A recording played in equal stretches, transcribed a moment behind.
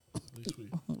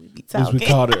talking. We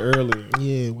called it earlier.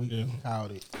 Yeah, we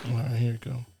called it. All right, here it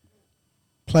go.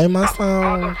 Play my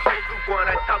song.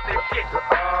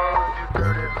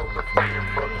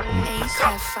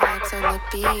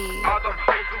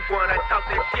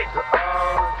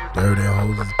 Dirty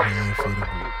hoes is playing for the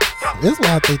group. That's what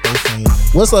I think they saying.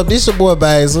 What's up? This your boy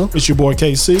Basil. It's your boy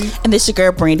KC. And this your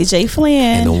girl Brandy J.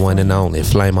 Flynn. And the one and only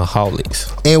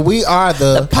Flameaholics. And we are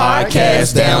the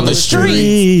podcast down the street.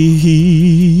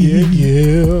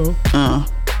 Yeah.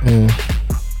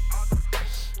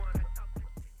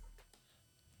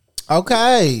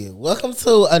 Okay, welcome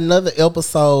to another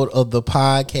episode of the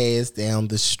podcast down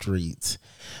the street.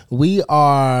 We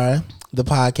are the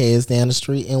podcast down the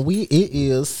street, and it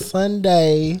is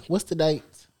Sunday. What's the date?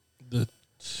 The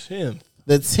 10th.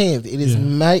 The 10th. It is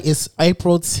May. It's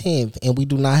April 10th, and we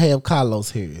do not have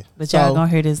Carlos here. But y'all gonna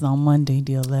hear this on Monday,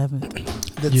 the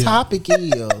 11th. The topic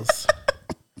is: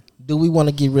 do we want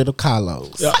to get rid of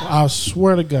Carlos? Yeah, I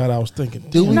swear to God, I was thinking.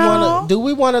 Do we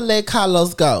want to let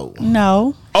Carlos go?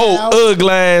 No. Ugly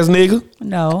ass nigga.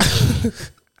 No.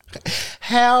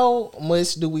 How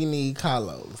much do we need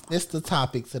Carlos? That's the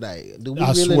topic today. Do we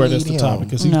I really swear need that's the him? topic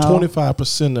because he's No.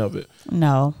 25% of it.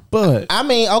 No. But I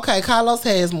mean, okay, Carlos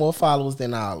has more followers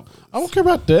than all of us. I don't care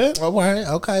about that. All right,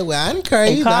 okay. Well, I didn't care.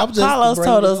 And either. I was just Carlos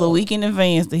bringing told it us a up. week in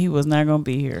advance that he was not gonna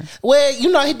be here. Well,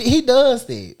 you know, he does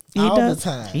that all does. the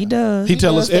time. He does. He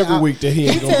tell us does that every all- week that he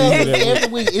ain't gonna tells be us here that week.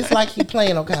 every week. It's like he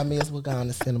playing. Okay, I may as well go on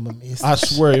and send him a message. I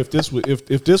swear, if this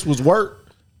was work,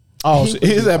 He would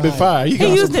his be had been fine. fired. He He got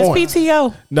used some his points.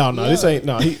 PTO. No, this ain't.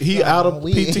 No, he out of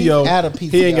PTO. He's out of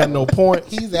PTO. He ain't got no points.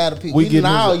 He's out of PTO. We We getting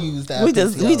didn't all his- use that.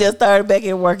 We just started back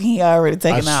at work and he already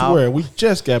taken I off. swear, we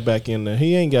just got back in there.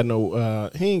 He ain't got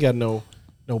no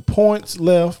points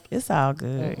left. It's all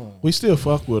good. We still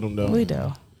fuck with him though. We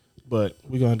do. But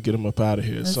we're gonna get him up out of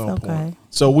here at That's some okay. point.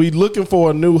 So we looking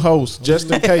for a new host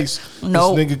just in case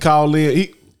Nope. this nigga call in.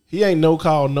 He ain't no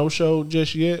call, no show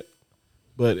just yet.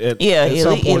 But at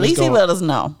some point, at least he let us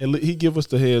know. he give us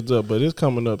the heads up. But it's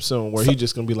coming up soon where he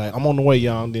just gonna be like, I'm on the way,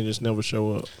 y'all, and then just never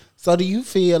show up. So, do you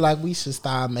feel like we should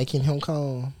start making him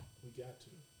come? We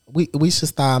got to. We should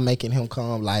start making him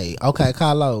come. Like, okay,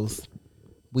 Carlos,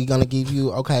 we gonna give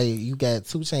you. Okay, you got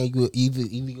 2 Chainz. You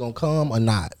either gonna come or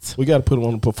not. We got to put him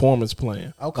on a performance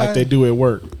plan, Okay. like they do at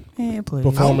work. Yeah, please.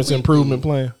 Performance improvement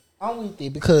plan. I'm with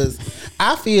it because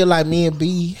I feel like me and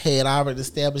B had already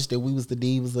established that we was the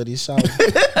divas of this show.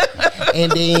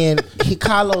 And then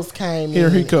Carlos came Here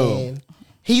in. he come. And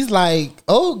he's like,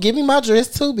 "Oh, give me my dress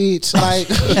too, bitch." Like,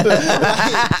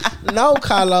 no,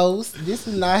 Carlos, this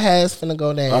is not how it's finna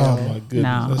go down. Oh my goodness!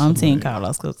 No, that's I'm team amazing.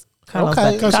 Carlos because Carlos,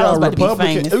 Okay. Cause Carlos y'all about to be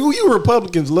Republicans, famous. you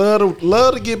Republicans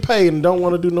love to get paid and don't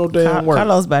want to do no damn work.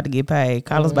 Carlos about to get paid.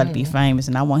 Carlos about to be famous,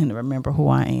 and I want him to remember who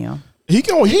I am. He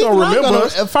gonna He's not remember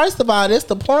us First of all, that's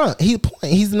the point.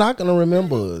 He's not gonna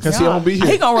remember us. because he don't be here.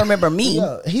 He gonna remember me.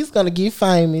 Yeah, he's gonna get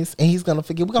famous and he's gonna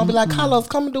forget. We're gonna be like, "Carlos,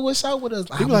 come and do a show with us."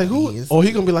 He be like, who? Or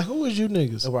he gonna be like, who is you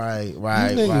niggas? Right, You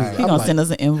niggas. right. He I'm gonna like- send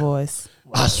us an invoice,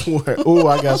 I swear. Oh,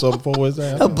 I got something for his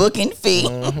ass. a booking fee.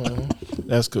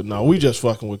 That's good. No, we just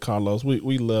fucking with Carlos.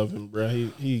 We love him, bro.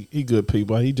 He good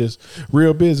people. He just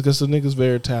real busy because the nigga's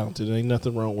very talented. Ain't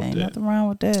nothing wrong with Ain't that. nothing wrong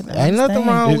with that. I Ain't nothing understand.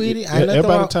 wrong with it. Ain't nothing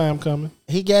Everybody wrong. time coming.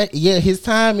 He got his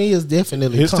time is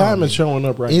definitely His coming. time is showing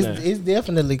up right now. It's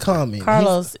definitely coming.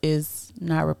 Carlos is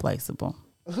not replaceable.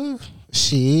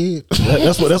 Shit.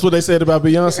 That's what they said about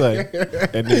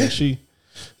Beyonce. And then she.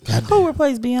 Who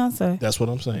replaced Beyonce? That's what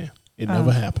I'm saying. It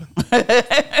never happened.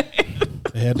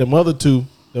 They had them other two.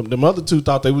 Them other two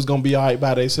thought they was gonna be all right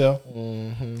by themselves,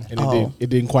 and it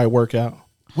didn't quite work out.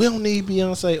 We don't need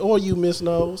Beyonce or you, Miss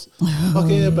Nose. Fuck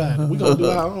everybody. We gonna do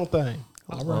our own thing.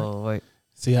 All right. Lord.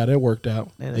 See how that worked out.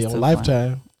 That They is on too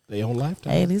Lifetime. They on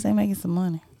Lifetime. Hey, at least they making some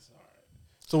money.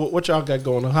 So what y'all got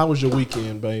going on? How was your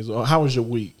weekend, Baines? Or how was your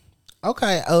week?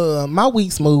 Okay, my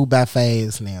weeks move by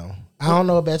fast now. I don't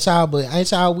know about y'all, but ain't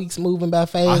y'all weeks moving by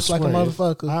fast like a swear,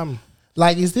 motherfucker?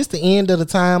 Like, is this the end of the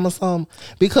time or something?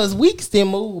 Because weeks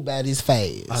didn't move by this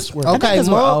fast. I swear. Okay, I think 'cause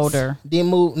we're months older. didn't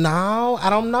move. No, I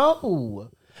don't know.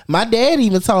 My dad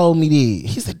even told me that.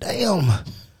 He said, "Damn,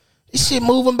 this shit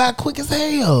moving by quick as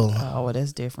hell." Oh, well,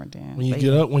 that's different then. When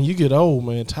you get old,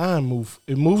 man, time moves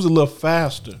a little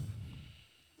faster.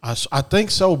 I think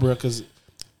so, bro. Because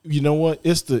you know what?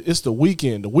 It's the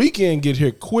weekend. The weekend get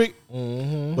here quick,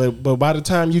 but by the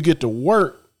time you get to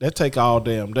work, that take all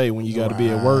damn day. When you got to be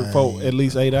at work for at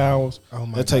least 8 hours,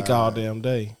 that take all damn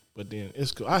day. But then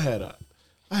it's cool. I had a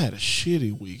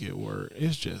shitty week at work.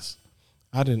 It's just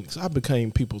I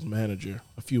became people's manager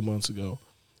a few months ago,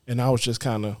 and I was just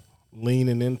kind of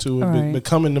leaning into it, Right.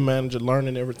 becoming the manager,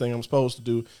 learning everything I'm supposed to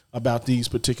do about these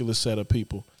particular set of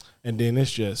people. And then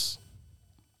it's just,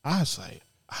 I say,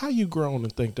 how you grown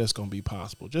and think that's gonna be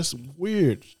possible? Just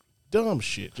weird, dumb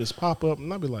shit just pop up,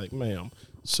 and I'll be like, ma'am,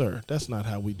 sir, that's not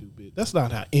how we do business. That's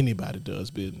not how anybody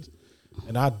does business.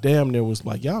 And I damn near was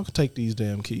like, y'all can take these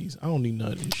damn keys. I don't need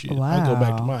none of this shit. I go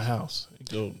back to my house and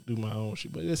go do my own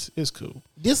shit. But it's cool.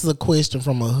 This is a question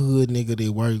from a hood nigga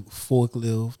that worked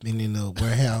forklift, been in the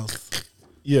warehouse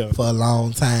for a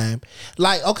long time.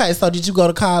 Like, okay, so did you go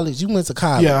to college? You went to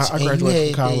college. Yeah, I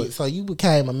graduated from college. So you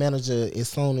became a manager as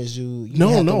soon as you no,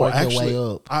 had to work actually, your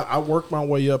way up. I worked my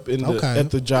way up in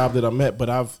at the job that I'm at, but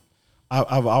I've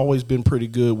always been pretty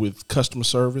good with customer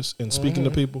service and speaking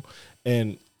to people.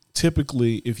 And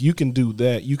typically, if you can do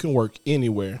that, you can work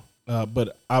anywhere.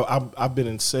 But I've been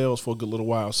in sales for a good little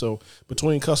while. So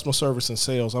between customer service and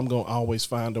sales, I'm going to always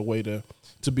find a way to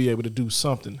be able to do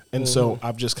something. And so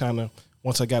I've just kind of,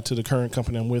 once I got to the current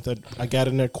company I'm with, I got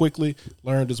in there quickly,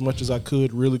 learned as much as I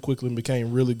could really quickly, and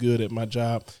became really good at my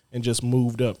job and just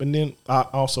moved up. And then I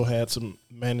also had some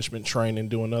management training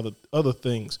doing other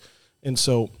things. And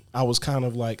so I was kind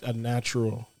of like a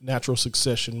natural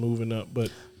succession moving up.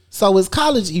 But so is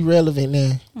college irrelevant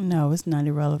now? No, it's not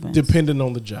irrelevant. Depending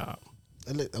on the job.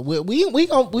 I'm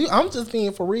just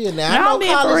being for real now. No, I know I'm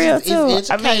being college for real is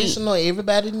too. educational.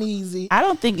 Everybody needs it. I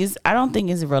don't think it's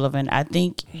irrelevant. I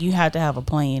think you have to have a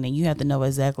plan and you have to know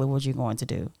exactly what you're going to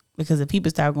do. Because if people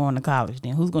start going to college,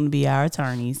 then who's going to be our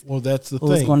attorneys? Well, that's the thing.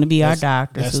 Who's going to be our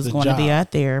doctors? Who's going to be our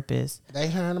therapists? They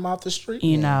hiring them off the street.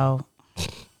 You know.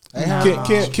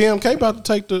 Kim K about to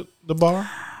take the bar.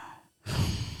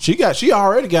 She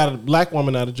already got a black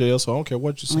woman out of jail, so I don't care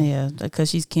what you say. Yeah, because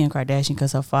she's Kim Kardashian,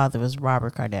 because her father was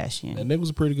Robert Kardashian. And Nick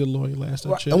was a pretty good lawyer last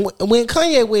I checked. When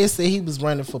Kanye West said he was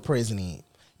running for president,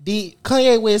 did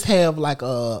Kanye West have like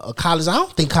a college? I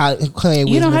don't think Kanye West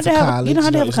went to college. You don't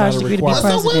have to have a college degree to be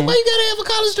president. So why you gotta have a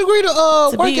college degree to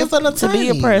work as an attorney?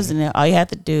 To be a president, all you have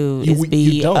to do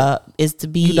is to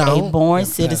be a born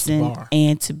citizen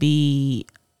and to be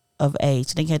of age.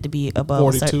 I think you have to be above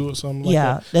 42 or something like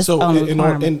that. That's so the only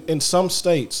requirement. in some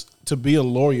states, to be a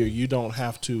lawyer, you don't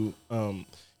have to go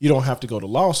to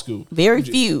law school. Very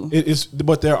few.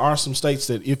 But there are some states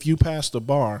that if you pass the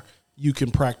bar, you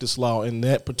can practice law in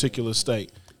that particular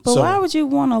state. But why would you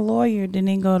want a lawyer and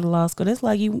then go to law school? That's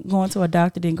like you going to a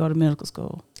doctor then go to medical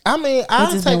school. I mean,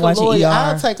 I'll take a lawyer.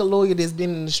 I'll take a lawyer that's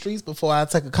been in the streets before I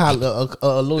take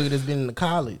a lawyer that's been in the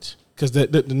college. Because the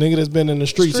nigga that's been in the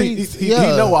streets, he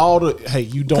know all the, hey,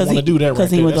 you don't want to do that right there.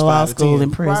 Because he went to law school in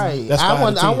prison. Right.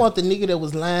 I want the nigga that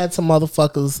was lying to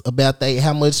motherfuckers about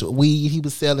how much weed he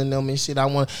was selling them and shit. I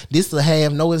want this to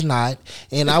have, no it's not.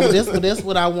 And that's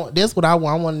what I want. That's what I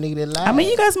want. I want a nigga that lies. I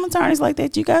mean, you got some attorneys like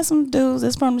that. You got some dudes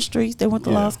that's from the streets that went to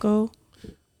law school.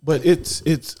 But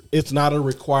it's not a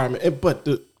requirement. But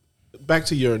back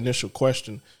to your initial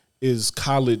question, is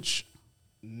college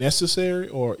necessary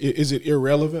or is it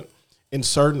irrelevant? In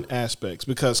certain aspects,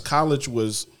 because college you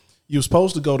were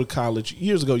supposed to go to college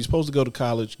years ago. You're supposed to go to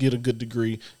college, get a good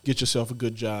degree, get yourself a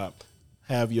good job,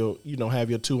 have your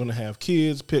 2.5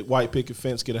 kids, white picket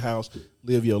fence, get a house,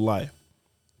 live your life.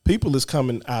 People is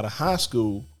coming out of high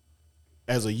school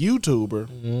as a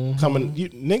YouTuber,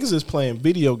 niggas is playing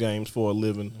video games for a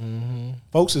living.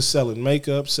 Folks is selling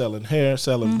makeup, selling hair,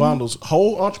 selling bundles.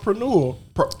 Whole entrepreneurs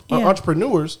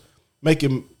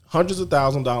making hundreds of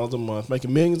 $1,000s a month,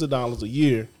 making millions of dollars a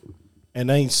year, and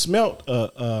they ain't smelt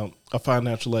a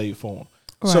financial aid for them.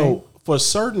 Right. So for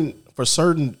certain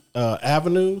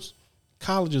avenues,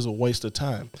 college is a waste of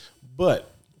time. But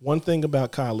one thing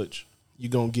about college, you're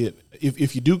gonna get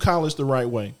if you do college the right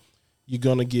way, you're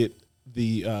gonna get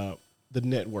the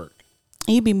network.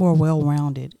 You'd be more well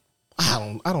rounded.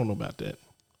 I don't know about that.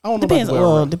 I don't depends.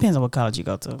 know. Depends on what college you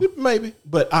go to. Maybe,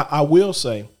 but I will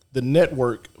say the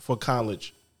network for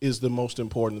college is the most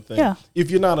important thing. Yeah. If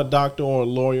you're not a doctor or a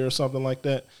lawyer or something like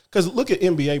that, because look at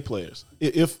NBA players.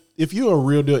 If you're a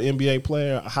real deal NBA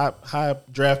player, a high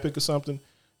draft pick or something,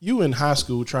 you in high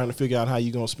school trying to figure out how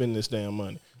you're gonna spend this damn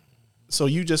money. So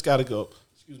you just got to go.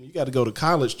 You got to go to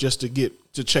college just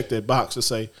to check that box to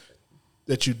say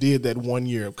that you did that 1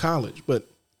 year of college. But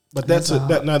that's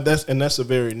a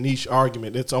very niche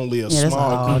argument. It's only a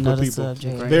small group of people,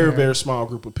 very small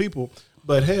group of people.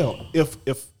 But hell, if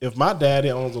my daddy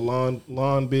owns a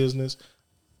lawn business,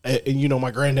 and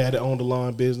my granddaddy owned a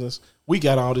lawn business, we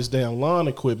got all this damn lawn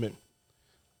equipment.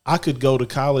 I could go to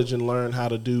college and learn how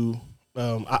to do.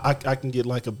 I can get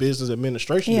like a business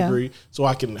administration degree, so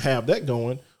I can have that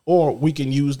going. Or we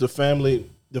can use the families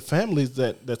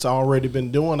that's already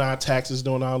been doing our taxes,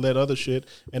 doing all that other shit,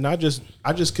 and I just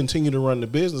continue to run the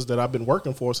business that I've been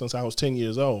working for since I was 10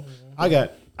 years old. I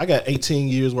got 18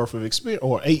 years worth of experience,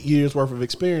 or 8 years worth of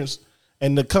experience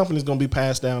and the company's gonna be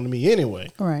passed down to me anyway.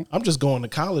 Right. I'm just going to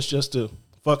college just to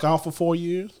fuck off for 4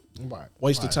 years. Right.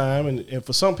 Waste of time, and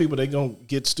for some people, they gonna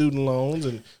get student loans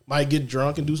and might get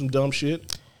drunk and do some dumb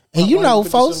shit. And you Why know, you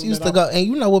put folks yourself in used that to go, and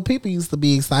you know what, people used to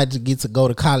be excited to get to go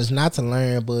to college, not to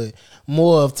learn, but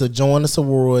more of to join the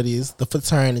sororities, the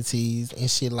fraternities, and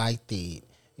shit like that.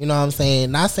 You know what I'm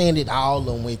saying? Not saying that all of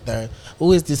them went there.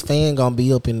 Who is this fan gonna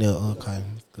be up in there? Okay,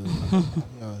 it's good.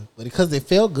 But because it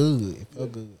felt good,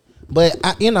 But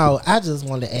I just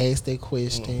wanted to ask that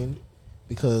question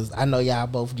because I know y'all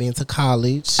both been to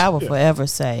college. I will forever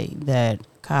say that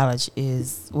college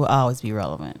will always be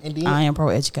relevant. And then- I am pro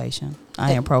education.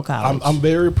 I am pro college. I'm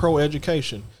very pro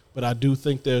education, but I do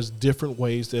think there's different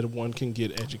ways that one can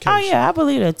get education. Oh yeah, I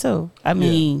believe that too. I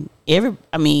mean,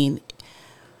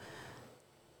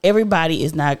 everybody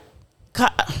is not.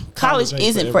 College ain't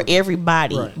isn't for for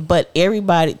everybody, Right. but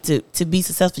everybody to be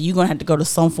successful, you're gonna have to go to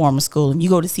some form of school. And you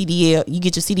go to CDL, you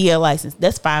get your CDL license.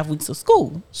 That's 5 weeks of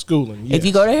school. Schooling. If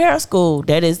you yes. go to hair school,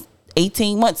 that is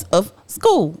 18 months of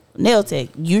school. Nail tech,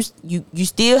 you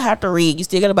still have to read. You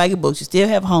still got to buy your books. You still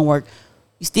have homework.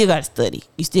 You still got to study.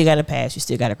 You still got to pass. You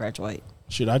still got to graduate.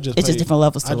 Shit, I just It's just different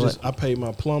levels to it. I paid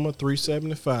my plumber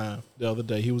 $375 the other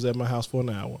day. He was at my house for an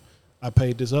hour. I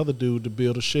paid this other dude to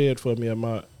build a shed for me at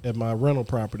my rental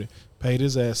property. Paid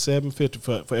his ass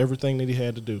 $750 for everything that he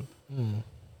had to do.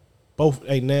 Both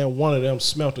now one of them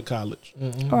smelt to college.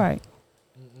 All right.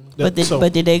 But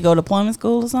did they go to plumbing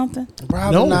school or something?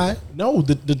 Probably not. No,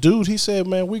 the dude, he said,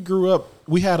 man, we grew up,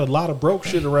 we had a lot of broke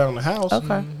shit around the house.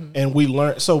 Okay. And we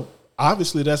learned, so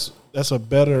obviously that's a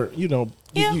better,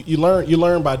 Yeah. you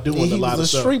learn by doing He a lot was of a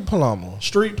stuff. street plumber.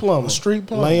 Street plumber. Street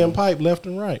plumber. Laying pipe left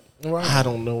and right. Right. I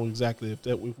don't know exactly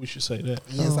if we should say that.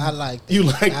 Yes, I like that. You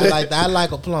like I that? like that. I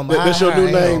like a plumber. That's I your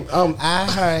new hired name? him.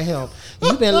 I heard him.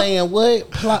 You been laying what?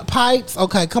 Pipes?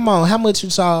 Okay, come on. How much you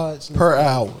charge? Per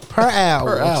hour. Per hour.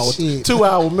 Per hour. Shit. 2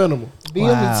 hour minimum. Build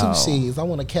Wow. me 2 sheds. I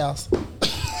want a castle.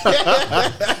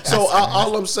 So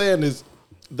all I'm saying is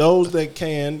those that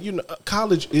can,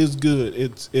 college is good.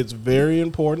 It's very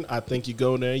important. I think you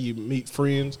go there, you meet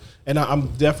friends, and I'm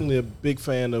definitely a big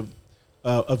fan of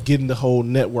getting the whole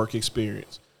network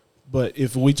experience. But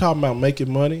if we talking about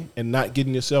making money and not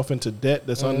getting yourself into debt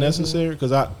that's unnecessary,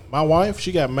 because my wife,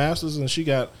 she got masters and she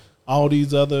got all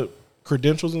these other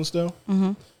credentials and stuff.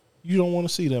 You don't want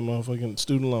to see that motherfucking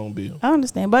student loan bill. I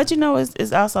understand, but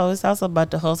it's also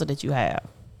about the hustle that you have.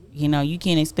 You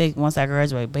can't expect once I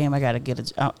graduate, bam, I got a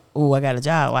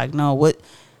job. Like, no,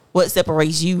 what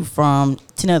separates you from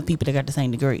 10 other people that got the same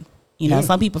degree?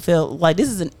 Some people feel like this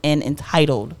is an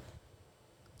entitled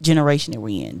generation that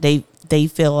we're in. They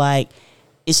feel like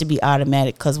it should be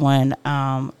automatic because when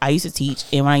I used to teach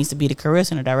and when I used to be the career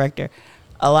center director,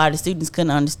 a lot of students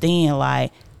couldn't understand,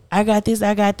 like, I got this,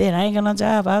 I got that, I ain't got no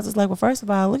job. I was just like, well, first of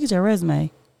all, look at your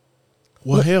resume.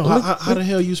 Well, how the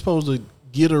hell are you supposed to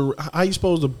how you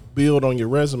supposed to build on your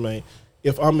resume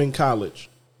if I'm in college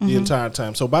the entire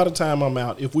time? So by the time I'm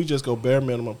out, if we just go bare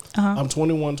minimum, I'm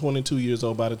 21, 22 years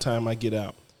old by the time I get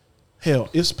out. Hell,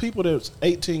 it's people that's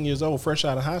 18 years old, fresh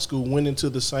out of high school, went into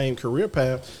the same career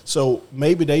path. So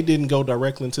maybe they didn't go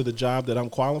directly into the job that I'm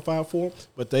qualified for,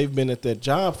 but they've been at that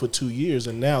job for 2 years,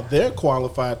 and now they're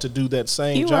qualified to do that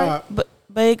same You're job. right.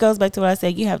 But it goes back to what I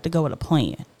said. You have to go with a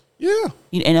plan. Yeah.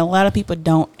 And a lot of people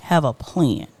don't have a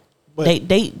plan. But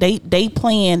They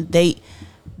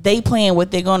plan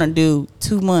what they're gonna do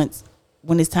 2 months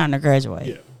when it's time to graduate.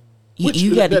 yeah. You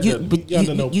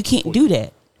can't do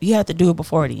that. You have to do it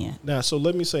before the end. Now, so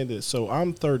let me say this. So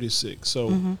I'm 36.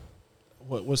 So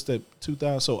what's that?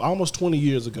 2000. So almost 20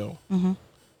 years ago,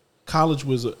 college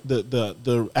was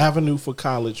the avenue for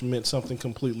college meant something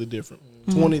completely different.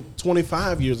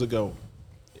 25 years ago,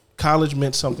 college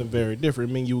meant something very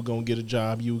different. It meant you were going to get a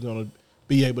job. You were going to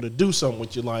be able to do something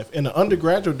with your life. And an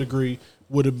undergraduate degree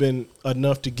would have been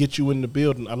enough to get you in the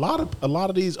building. A lot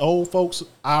of these old folks,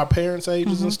 our parents'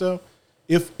 ages and stuff,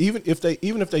 even if they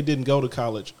didn't go to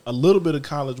college, a little bit of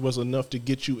college was enough to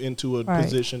get you into a Right.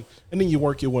 position, and then you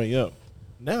work your way up.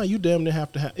 Now you damn near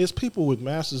have to have. It's people with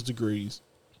master's degrees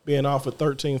being offered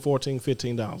 $13, $14,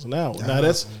 $15 an hour. Now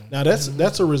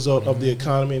that's a result of the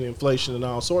economy and inflation and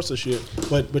all sorts of shit.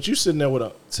 But you sitting there with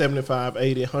a $75,000,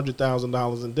 $80,000,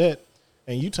 $100,000 in debt,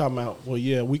 and you talking about, well,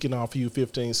 yeah, we can offer you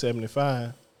 $15,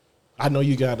 $75,000. I know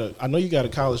you got a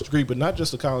college degree, but not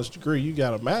just a college degree. You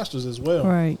got a master's as well,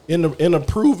 Right. In a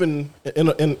proven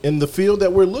in the field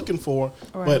that we're looking for.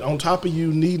 Right. But on top of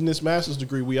you needing this master's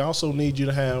degree, we also need you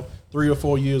to have 3 or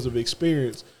 4 years of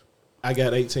experience I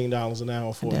got $18 an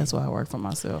hour for That's you. why I work for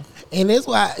myself. And that's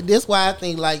why I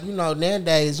think, like, you know,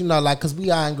 nowadays, you know, like, cause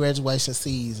we are in graduation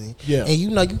season. Yeah. And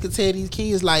you know, you can tell these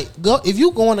kids, like, go if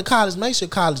you going to college, make sure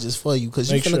college is for you,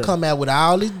 cause you're Make gonna sure. come out with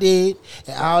all this debt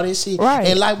and all this shit. Right.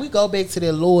 And like, we go back to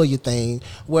that lawyer thing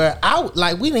where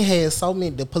we done had so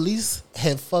many. The police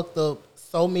have fucked up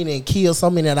so many and killed so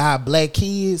many of our black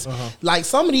kids. Like,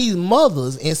 some of these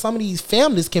mothers and some of these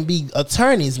families can be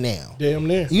attorneys now. Damn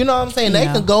near. You know what I'm saying? They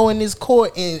Yeah. can go in this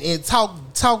court and talk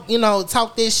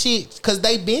that shit because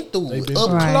they been through They it been up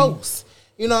through it. Right. close.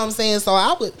 You know what I'm saying? So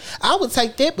I would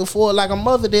take that before, like, a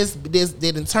mother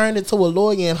that done turned into a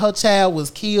lawyer and her child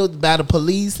was killed by the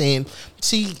police and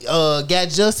she got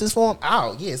justice for him.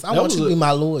 Oh yes, I That want was you to be my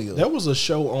lawyer. That was a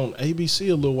show on ABC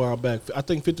a little while back. I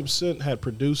think 50% had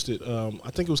produced it. I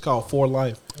think it was called For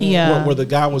Life. Yeah. Where the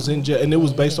guy was in jail, and it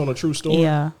was based on a true story.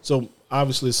 Yeah. So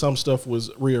obviously some stuff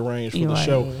was rearranged for You're the right.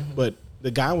 show. But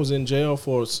the guy was in jail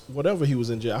for whatever he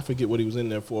was in jail. I forget what he was in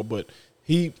there for. But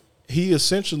he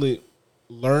essentially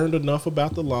learned enough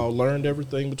about the law, learned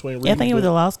everything between reading Yeah, I think it was books.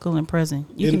 a law school in prison.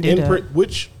 You can do that.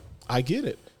 Which I get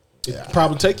it. It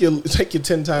probably take you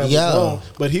 10 times Yeah. as long,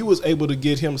 but he was able to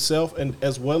get himself and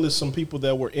as well as some people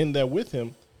that were in there with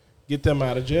him, get them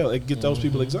out of jail and get those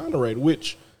people exonerated.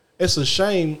 Which it's a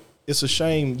shame. It's a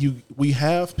shame we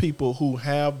have people who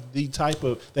have they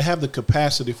have the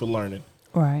capacity for learning,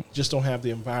 Right. just don't have the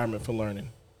environment for learning.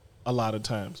 A lot of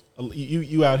times,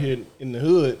 you out here in the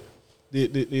hood.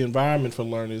 The environment for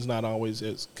learning is not always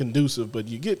as conducive, but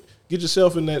you get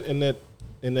yourself in that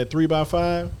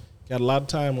 3x5. Got a lot of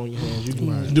time on your hands. You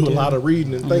can do a lot of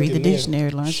reading and thinking. Read the then. dictionary,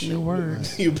 learn some new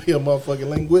words. You'll be a motherfucking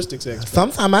linguistics expert.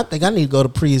 Sometimes I think I need to go to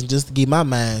prison just to get my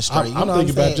mind straight. I'm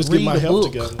thinking about just getting my health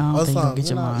together. I don't Or think you'll something, get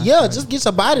your you know? mind Yeah, straight. just get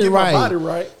your body Get right. my body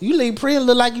right. You leave prison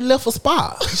look like you left a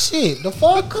spa. Shit, the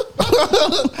fuck?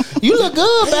 You look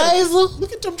good, Basil.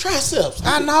 Look at them triceps.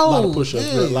 I know. A lot of push-ups.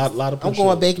 Yes. A lot of I'm push-ups.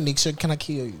 going back next year. Can I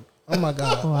kill you? Oh my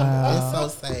god, Wow.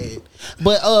 it's so sad.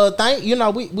 But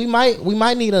we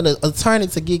might need an attorney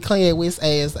to get Kanye West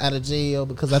ass out of jail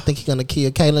because I think he's gonna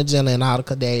kill Caitlyn Jenner and all the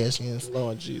Kardashians.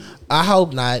 Lord Jesus. I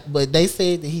hope not, but they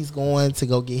said that he's going to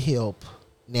go get help.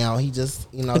 Now he just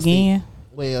Again?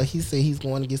 he said he's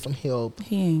going to get some help.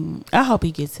 I hope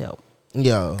he gets help.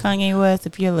 Yeah. Kanye West,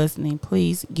 if you're listening,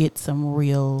 please get some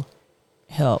real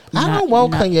help. I don't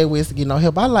want Kanye West to get no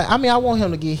help. I want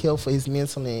him to get help for his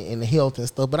mental and health and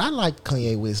stuff. But I like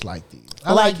Kanye West like this.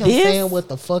 I like him this? saying what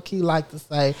the fuck he like to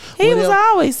say. He was Whatever.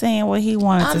 always saying what he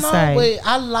wanted I to know, say. but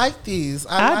I like this.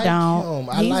 I like don't. Him.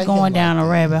 I He's like going him down like a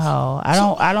this. rabbit hole.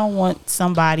 I don't want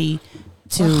somebody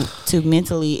to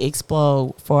mentally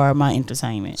explode for my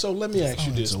entertainment. So let me ask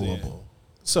you this then. enjoyable.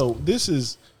 So this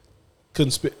is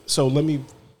so let me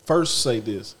first say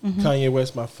this. Kanye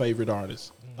West, my favorite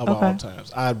artist of all Okay.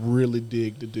 times. I really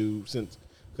dig the dude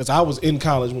because I was in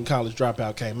college when College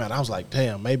Dropout came out. I was like,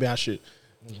 damn, maybe I should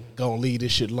go and leave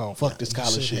this shit alone. Fuck this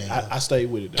college shit. I stayed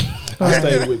with it though. I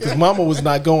stayed with it because mama was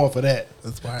not going for that.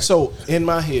 That's right. So in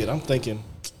my head, I'm thinking,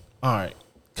 all right,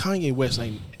 Kanye West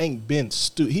ain't been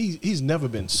stupid. He's never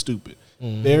been stupid.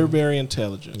 Very, very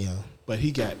intelligent. Yeah. But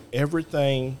he got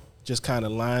everything just kind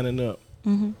of lining up.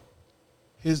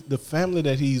 The family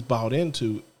that he's bought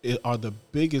into are the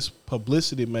biggest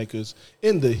publicity makers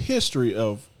in the history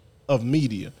of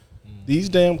media. These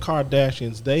damn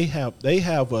Kardashians, they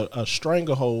have a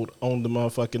stranglehold on the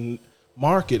motherfucking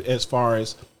market as far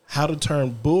as how to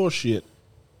turn bullshit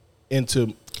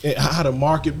into how to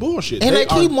market bullshit. And they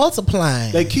keep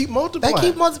multiplying. They keep multiplying.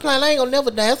 They ain't gonna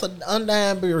never die. That's an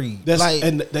undying breed.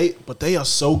 But they are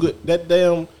so good. That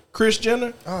damn Kris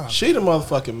Jenner, she the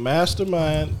motherfucking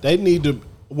mastermind. They need to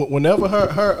whenever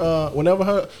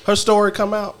her story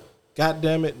come out. God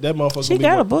damn it, that motherfucker. She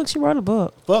got a book. She wrote a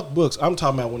book. Fuck books. I'm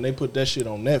talking about when they put that shit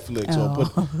on Netflix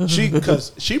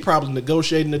because she probably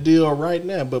negotiating the deal right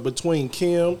now. But between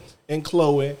Kim and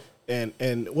Chloe and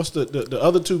what's the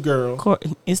other two girls?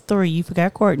 It's 3. You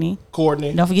forgot Courtney.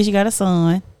 Courtney. Don't forget you got a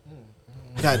son.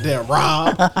 Goddamn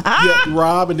Rob. Yeah,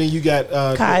 Rob, and then you got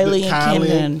Kylie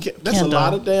and That's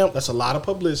Kendall. that's a lot of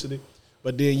publicity.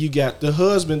 But then you got the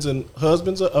husbands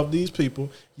of these people.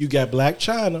 You got Black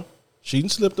China. She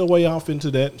slipped her way off into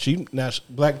that.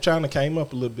 Black China came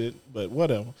up a little bit, but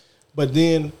whatever. But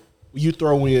then you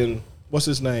throw in what's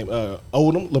his name? Lamar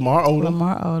Odom.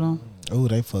 Lamar Odom. Oh,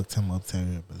 they fucked him up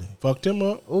terribly. Fucked him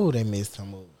up. Oh, they messed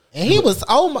him up. And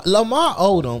Lamar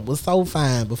Odom was so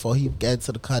fine before he got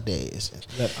to the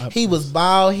Kardashians. He was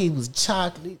bald, he was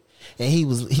chocolate, and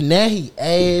he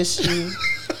ashy.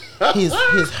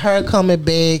 his hair coming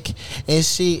back and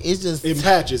shit. It's just In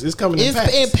patches. It's coming in it's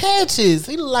patches. in patches.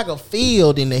 He look like a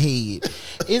field in the head.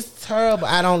 It's terrible.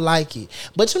 I don't like it.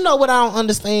 But you know what I don't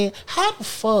understand? How the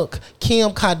fuck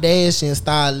Kim Kardashian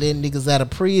started letting niggas out of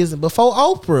prison before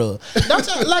Oprah? Don't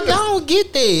you, like, I don't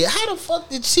get that. How the fuck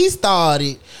did she start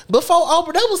it before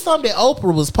Oprah? That was something that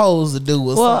Oprah was supposed to do.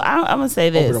 Or Well, something. I'm gonna say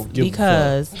this don't give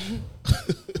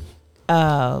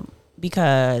a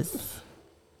because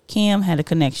Kim had a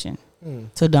connection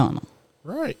to Donald,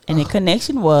 Right. and the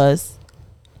connection was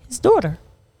his daughter.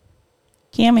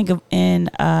 Kim and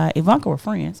Ivanka were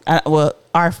friends.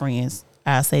 Are friends.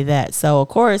 I'll say that. So of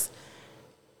course,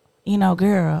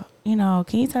 girl, can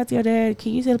you talk to your dad?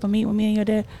 Can you set up a meet with me and your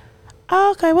dad?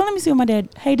 Oh, okay, well, let me see what my dad.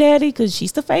 Hey, daddy, because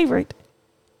she's the favorite.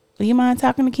 Do you mind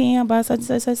talking to Kim about such and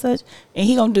such and such? And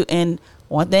he gonna do. And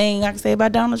one thing I can say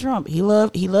about Donald Trump, he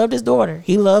loved his daughter.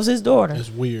 He loves his daughter. It's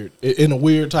weird. In a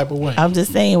weird type of way. I'm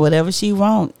just saying, whatever she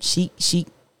wants, she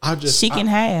can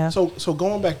have. So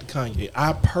going back to Kanye,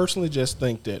 I personally just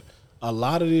think that a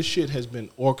lot of this shit has been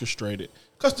orchestrated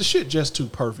because the shit just too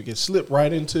perfect. It slipped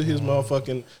right into his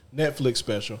motherfucking Netflix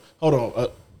special. Hold on,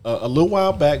 a little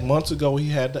while back, months ago, he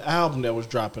had the album that was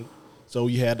dropping. So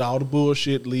you had all the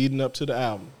bullshit leading up to the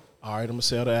album. All right, I'm gonna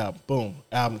sell the album. Boom,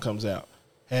 album comes out.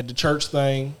 Had the church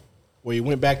thing where he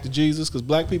went back to Jesus because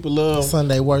black people love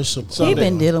Sunday worship. He Sunday.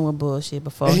 been dealing with bullshit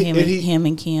before him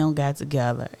and Kim got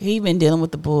together. He been dealing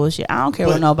with the bullshit. I don't care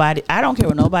what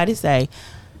nobody say.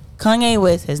 Kanye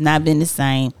West has not been the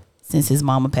same since his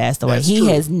mama passed away. That's He true.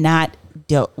 has not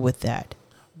dealt with that.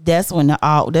 That's when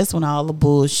all the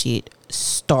bullshit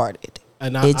started.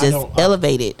 And It just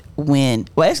elevated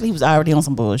actually he was already on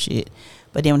some bullshit.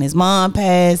 But then when his mom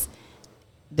passed,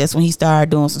 that's when he started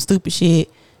doing some stupid shit.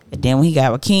 And then when he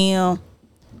got with Kim,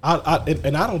 I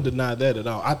don't deny that at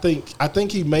all. I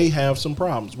think he may have some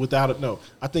problems without it. No,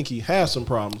 I think he has some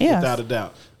problems Yes. without a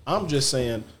doubt. I'm just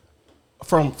saying,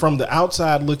 from the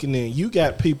outside looking in, you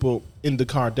got people in the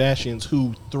Kardashians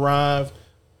who thrive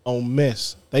on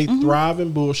mess. They thrive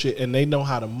in bullshit, and they know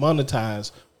how to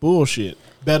monetize bullshit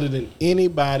better than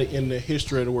anybody in the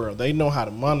history of the world. They know how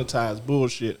to monetize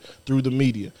bullshit through the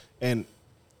media, and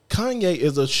Kanye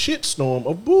is a shitstorm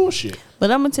of bullshit. but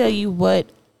I'm gonna tell you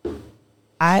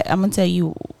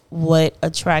what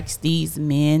attracts these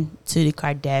men to the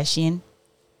Kardashians,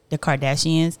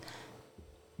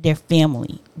 their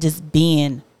family, just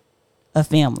being a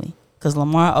family. Because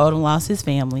Lamar Odom lost his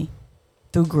family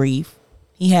through grief.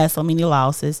 He had so many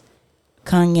losses.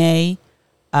 Kanye,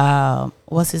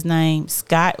 what's his name?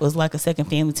 Scott was like a second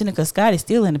family to him because Scott is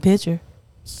still in the picture,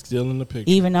 Still in the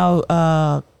picture. even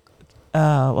though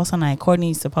what's her name?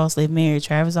 Courtney's supposedly married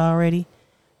Travis already.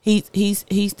 He's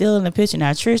still in the picture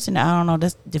now. Tristan, I don't know.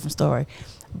 That's a different story.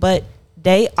 But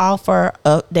they offer.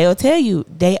 They'll tell you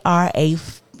they are a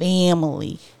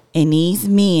family, and these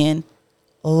men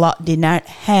did not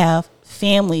have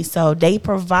family, so they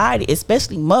provided,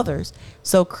 especially mothers.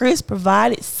 So Chris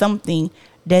provided something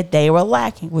that they were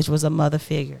lacking, which was a mother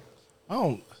figure.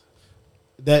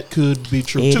 That could be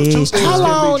true. It Two is things true.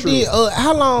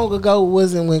 How long ago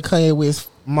was it when Kanye West's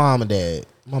mom and dad?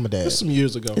 It's some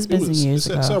years ago. It's been some years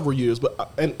ago. Several years, but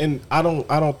and I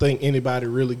don't think anybody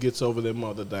really gets over their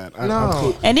mother dying.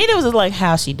 No. And then it was like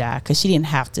how she died, because she didn't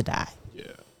have to die.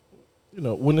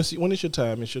 Yeah, when it's your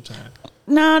time, it's your time.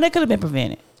 No, that could have been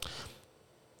prevented.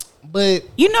 But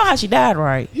You know how she died,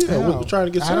 right? Yeah, we're trying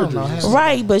to get I don't surgery. know how-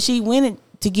 Right, but she went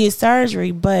to get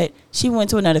surgery, but she went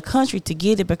to another country to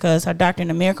get it because her doctor in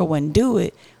America wouldn't do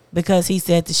it because he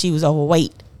said that she was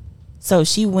overweight. So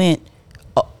she went,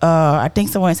 I think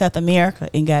somewhere in South America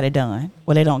and got it done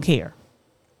where they don't care.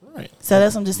 Right. So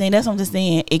that's what I'm just saying. That's what I'm just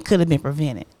saying. It could have been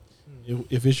prevented.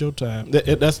 If it's your time,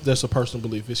 that's a personal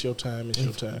belief. It's your time. It's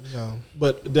your time. Yeah.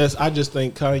 But I just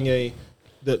think Kanye,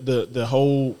 the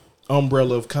whole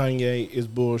umbrella of Kanye is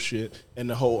bullshit, and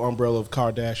the whole umbrella of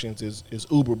Kardashians is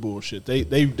uber bullshit. They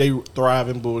thrive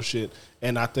in bullshit,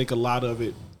 and I think a lot of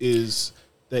it is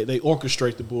they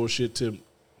orchestrate the bullshit to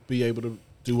be able to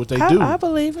do what they do. I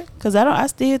believe it because I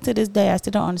still to this day I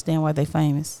still don't understand why they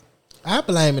famous. I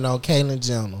blame it on Caitlyn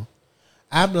Jenner.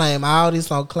 I blame all this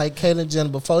on Caitlyn Jenner.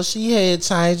 Before she had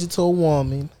changed it to a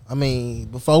woman,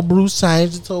 before Bruce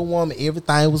changed it to a woman,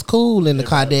 everything was cool in the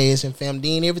Kardashian family.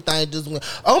 Then everything just went,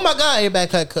 oh my God,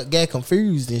 everybody got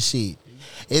confused and shit.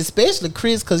 Especially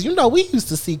Chris, because we used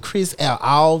to see Chris out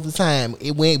all the time.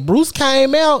 When Bruce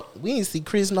came out, we didn't see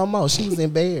Chris no more. She was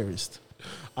embarrassed.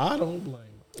 I don't blame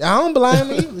her. I don't blame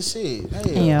her either. Shit. Hell.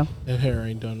 Yeah. That hair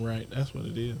ain't done right. That's what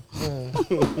it is.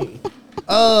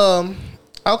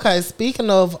 Okay, speaking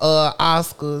of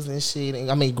Oscars and shit,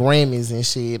 I mean Grammys and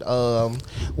shit. Well,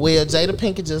 Jada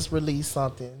Pinkett just released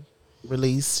something.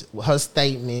 Released her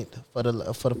statement for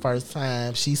the first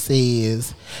time. She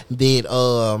says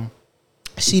that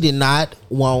she did not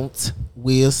want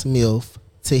Will Smith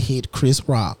to hit Chris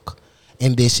Rock,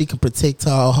 and that she can protect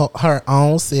her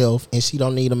own self, and she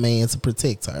don't need a man to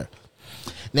protect her.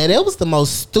 Now that was the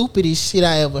most stupidest shit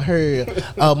I ever heard.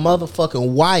 A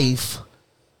motherfucking wife.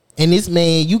 And this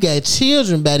man, you got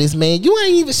children by this man. She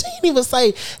didn't even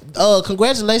say,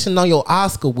 congratulations on your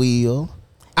Oscar, Will.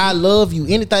 I love you.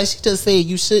 Anything. She just said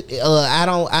you should. I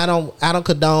don't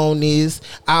condone this,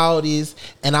 all this,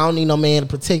 and I don't need no man to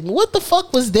protect me. What the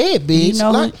fuck was that,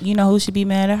 bitch? You know who should be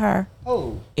mad at her?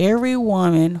 Oh, Every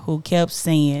woman who kept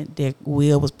saying that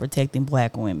Will was protecting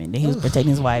black women, that he was protecting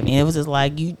his wife, and it was just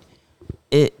like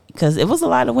because it was a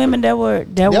lot of women that were.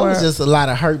 There was just a lot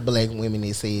of hurt black women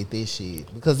that said this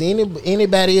shit. Because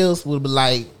anybody else would be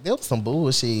like, that was some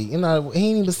bullshit. You know, he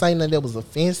didn't even say nothing that was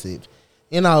offensive.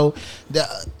 You know,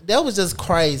 that was just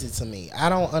crazy to me. I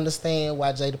don't understand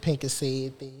why Jada Pinkett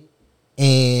said that.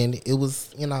 And it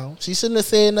was, you know, she shouldn't have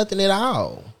said nothing at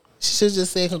all. She should have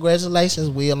just said, congratulations,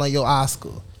 Will, on your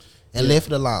Oscar. And left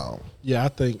it alone. Yeah, I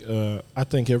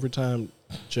think every time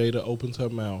Jada opens her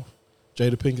mouth,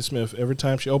 Jada Pinkett Smith, every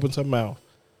time she opens her mouth,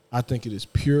 I think it is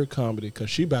pure comedy because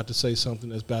she about to say something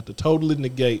that's about to totally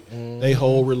negate their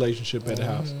whole relationship at the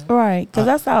house. Right, because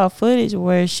I saw a footage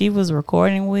where she was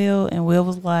recording Will, and Will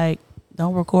was like,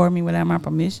 "Don't record me without my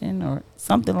permission," or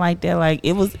something like that. Like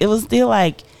it was still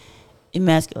like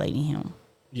emasculating him.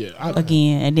 Yeah,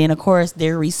 Again, and then of course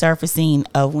they're resurfacing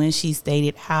of when she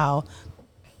stated how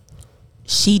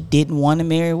she didn't want to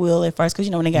marry Will at first because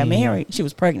when they got married, she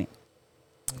was pregnant.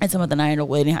 And some of the night of the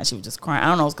wedding, how she was just crying. I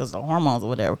don't know, it's because of the hormones or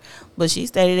whatever. But she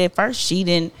stated at first she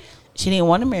didn't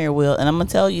want to marry Will. And I'm gonna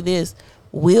tell you this: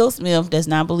 Will Smith does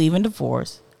not believe in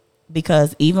divorce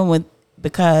because even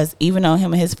though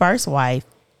him and his first wife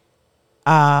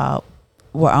were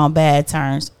on bad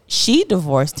terms, she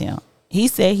divorced him. He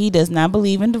said he does not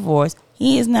believe in divorce.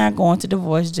 He is not going to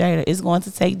divorce Jada. It's going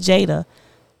to take Jada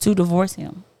to divorce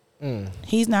him.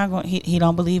 He's not going. He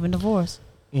don't believe in divorce.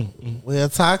 Well,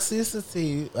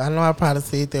 toxicity. I know I probably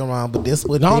said that wrong, but that's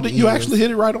what. No, you actually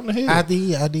hit it right on the head. I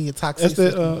did. Toxicity. That's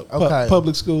the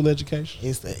public school education.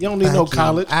 It's that. You don't need no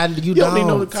college. You don't need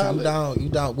no college. You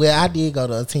don't. Well, I did go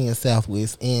to attend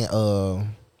Southwest in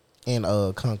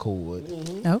Concord.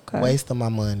 Okay. Wasting my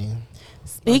money.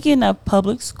 Speaking of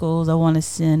public schools, I want to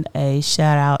send a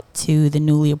shout out to the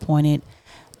newly appointed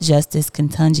Justice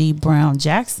Ketanji Brown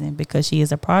Jackson because she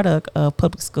is a product of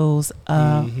public schools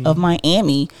of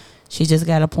Miami. She just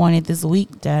got appointed this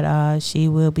week that she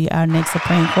will be our next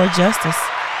Supreme Court Justice.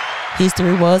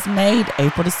 History was made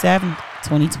April the 7th,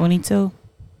 2022.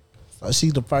 So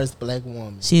she's the first black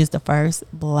woman. She is the first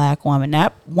black woman,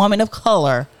 not woman of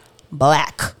color,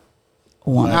 black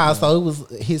woman. Nah, so it was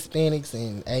Hispanics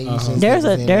and Asians.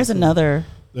 There's another.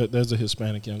 There's a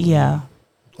Hispanic young woman. Yeah.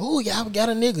 Oh, y'all got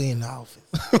a nigga in the office.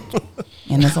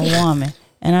 And it's a woman.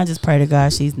 And I just pray to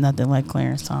God she's nothing like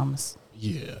Clarence Thomas.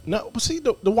 Yeah. No, but see,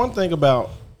 the one thing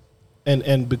about,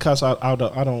 and because I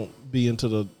don't be into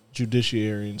the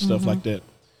judiciary and stuff like that,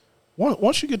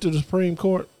 once you get to the Supreme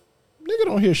Court, nigga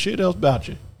don't hear shit else about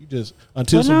you. You just,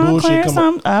 until some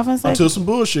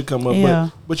bullshit come up. Yeah.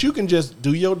 But you can just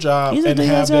do your job You just and do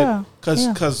your have that.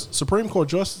 job. Because Supreme Court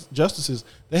justices,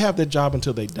 they have that job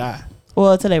until they die.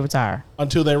 Well, until they retire.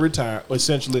 Until they retire,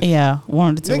 essentially. Yeah,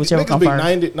 one or two, whichever niggas come be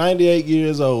first. 98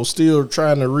 years old, still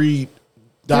trying to read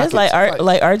It's dockets.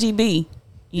 like RGB.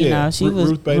 You know, she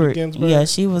was Ruth Bader Ginsburg. Yeah,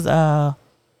 she was.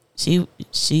 She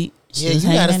Yeah, was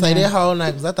you gotta hanging say in there. that whole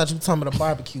night because I thought you were talking about a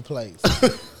barbecue place.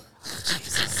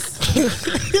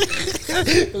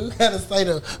 You gotta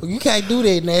say you can't do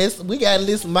that, Ness. We gotta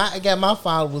listen. I got my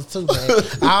followers too, man.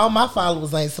 All my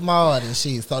followers ain't smart and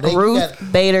shit. So they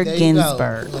Ruth Bader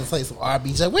Ginsburg. I'm gonna say some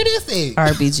RBG. Where this is?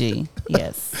 RBG.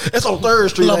 Yes. It's on 3rd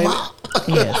Street, ain't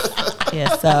it?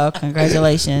 Yes. So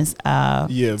congratulations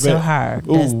to her.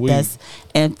 That's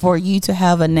and for you to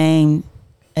have a name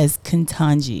as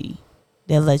Ketanji,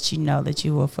 that lets you know that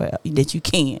that you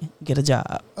can get a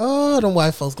job. Oh, them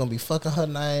white folks gonna be fucking her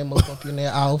name up in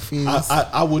their office.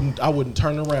 I wouldn't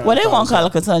turn around. Well, they won't call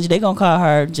her Ketanji. They gonna call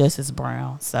her Justice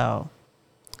Brown. So,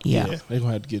 yeah. They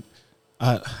gonna have to get.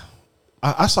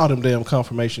 I saw them damn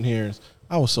confirmation hearings.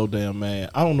 I was so damn mad.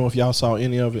 I don't know if y'all saw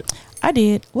any of it. I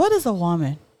did. What is a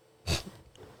woman?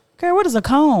 Girl, what is a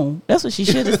comb? That's what she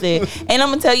should have said. And I'm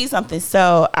gonna tell you something.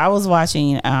 So I was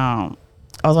watching a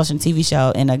TV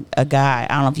show, and a guy,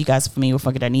 I don't know if you guys are familiar with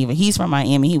Funky Dineva. He's from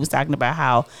Miami. He was talking about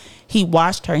how he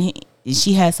watched her.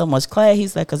 she had so much class.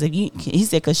 He's like, he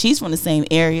said, because she's from the same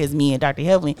area as me and Dr.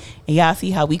 Heavenly, and y'all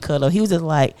see how we cuddle. He was just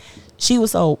like, she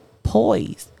was so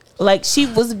poised. Like, she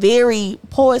was very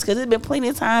poised, because there's been plenty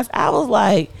of times I was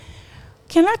like,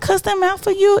 can I cuss them out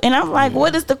for you? And I'm like,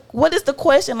 what is the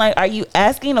question? Like, are you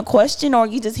asking a question, or are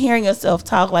you just hearing yourself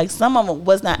talk? Like, some of them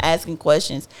was not asking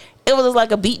questions. It was just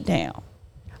like a beat down.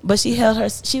 But she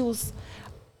was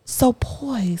so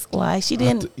poised. Like, she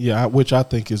didn't. Which I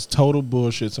think is total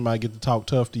bullshit. Somebody get to talk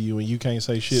tough to you and you can't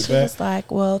say shit She back. was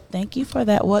like, well, thank you for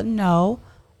that. Well, no.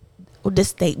 The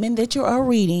statement that you are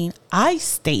reading, I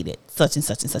stated such and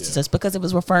such and such and such, because it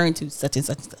was referring to such and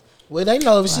such and such. Well, they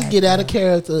know if she get out of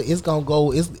character, it's gonna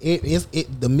go.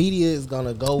 The media is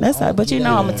gonna go. That's right. But I'm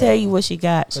gonna tell you what she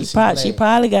got. She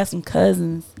probably got some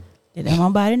cousins that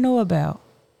nobody know about.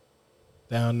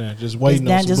 Down there, just waiting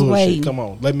on some just bullshit. waiting. Come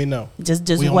on, let me know. Just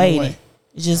We on the waiting. way.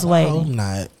 Just I waiting. hope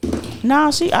not.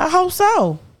 No, I hope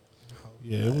so.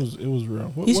 Yeah, it was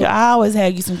real. You should always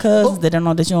have you some cousins that don't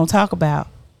know that you don't talk about.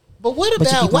 But what But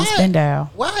you about keep on spin down.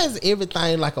 why is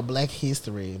everything like a Black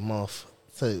History Month?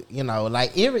 To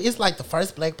like it's like the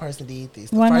first black person did this.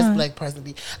 The Why first not? black person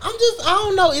did. I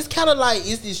don't know. It's kind of like,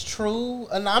 is this true?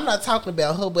 And I'm not talking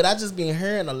about her, but I just been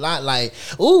hearing a lot like,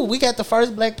 ooh, we got the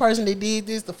first black person that did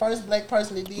this. The first black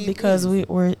person that did Because this.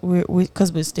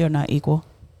 we're still not equal.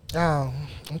 Oh,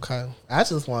 okay. I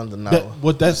just wanted to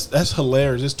know. That's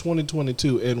hilarious. It's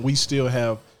 2022 and we still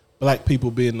have black people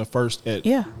being the first at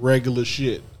regular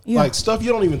shit. Yeah. Like stuff you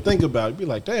don't even think about. You'd be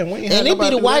like, damn, we ain't had And it be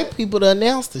nobody the do white that. people to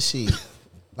announce the shit.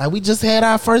 Like, we just had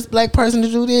our first black person to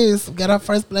do this. We got our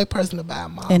first black person to buy a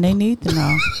mom. And they need to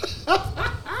know.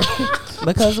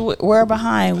 Because we're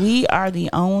behind. We are the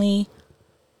only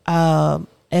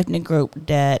ethnic group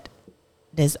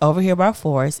that's over here by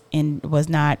force and was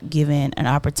not given an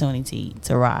opportunity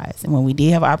to rise. And when we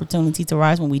did have an opportunity to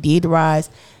rise, when we did rise,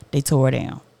 they tore it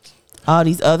down. All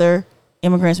these other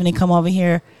immigrants, when they come over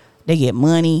here, they get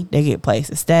money, they get place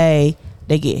to stay,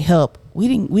 they get help.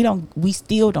 We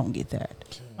still don't get that.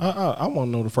 I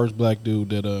want to know the first black dude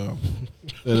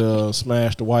that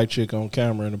smashed the white chick on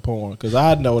camera in the porn, because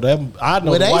I know that. I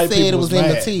know Well, the they white said people it was mad.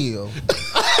 Emmett Till.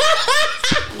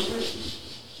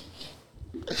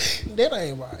 That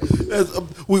ain't right.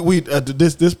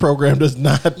 This program does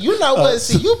not. You know what?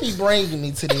 See, you be bringing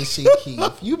me to this shit, Keith.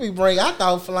 You be bringing. I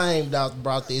thought Flame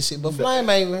brought this shit, but Flame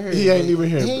ain't even here. He ain't even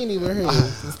here. He ain't even here.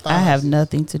 I have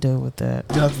nothing to do with that.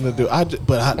 Nothing to do.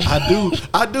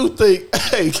 I do think.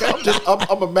 Hey,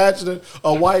 I'm imagining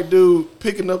a white dude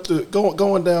picking up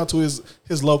going down to his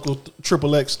local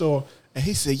XXX store, and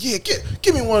he said, "Yeah,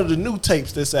 give me one of the new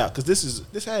tapes that's out, because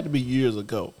this had to be years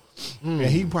ago." And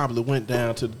he probably went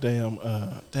down to the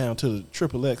down to the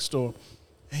XXX store,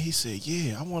 and he said,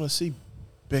 "Yeah, I want to see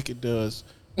Beckett Does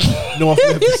North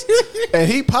Memphis." And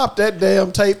he popped that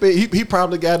damn tape in. He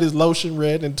probably got his lotion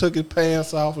red and took his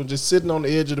pants off and just sitting on the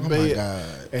edge of the bed.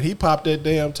 God. And he popped that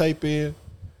damn tape in.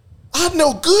 I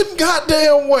know good and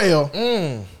goddamn well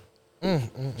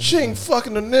she ain't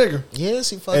fucking a nigger. Yeah,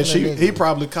 she fucking. And that nigga. he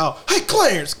probably called, "Hey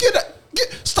Clarence,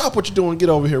 stop what you're doing, get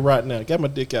over here right now. Got my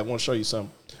dick out, want to show you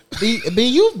something." B,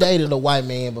 you've dated a white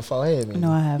man before, haven't you? No,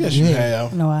 I haven't. Yes, you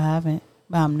have. No, I haven't.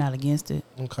 But I'm not against it.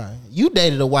 Okay. You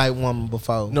dated a white woman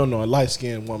before. No, a light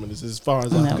skinned woman is as far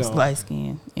as And I've that was gone. light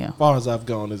skin. Yeah. As far as I've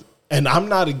gone is, and I'm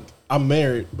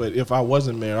married, but if I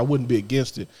wasn't married, I wouldn't be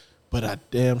against it. But I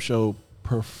damn sure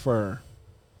prefer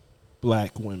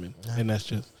black women, and that's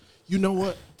just, you know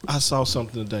what? I saw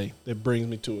something today that brings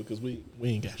me to it, because we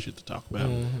ain't got shit to talk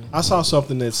about. I saw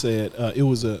something that said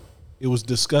it was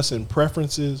discussing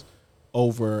preferences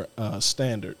over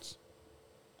standards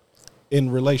in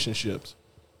relationships,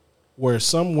 where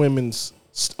some women's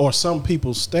or some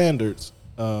people's standards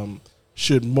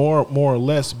should more or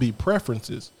less be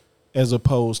preferences as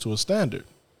opposed to a standard.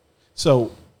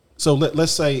 So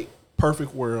let's say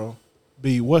perfect world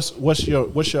be what's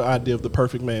your idea of the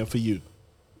perfect man for you?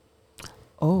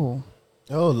 Oh.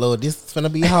 Oh Lord, this is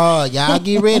finna be hard. Y'all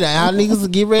get ready. Y'all niggas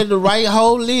get ready to write a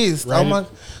whole list. Right. Oh my,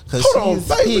 cause Hold on, she's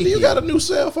baby, picky. you got a new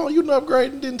cell phone. You done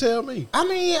upgraded and didn't tell me. I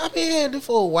mean, I've been had it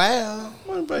for a while.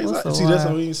 Man, baby, What's a see, that's while?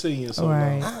 how we ain't seen you so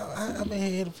Right. long. I've been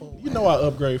had it for a while. You know I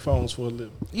upgrade phones for a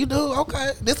living. You do?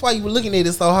 Okay. That's why you were looking at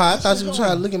it so hard. I thought you were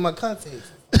trying to look at my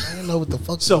context. I didn't know what the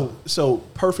fuck. So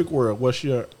perfect world. What's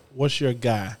your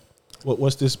guy?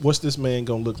 What's this man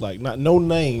gonna look like? Not no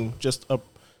name, just a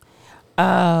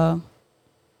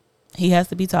He has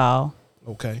to be tall.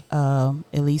 okay,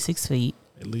 At least 6 feet.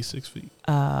 at least 6 feet.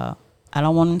 I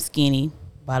don't want him skinny,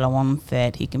 but I don't want him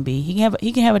fat. He can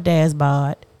have a dad's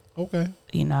bod. Okay,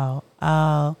 You know,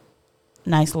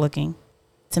 nice looking.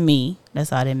 To me,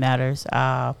 that's all that matters.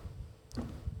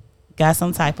 got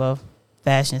some type of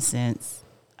fashion sense,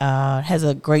 has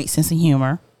a great sense of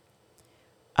humor.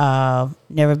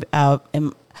 Never, I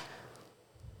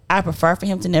prefer for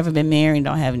him to never been married and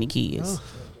don't have any kids.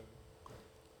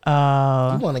 You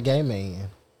want a gay man?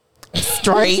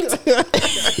 Straight,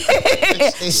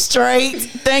 straight.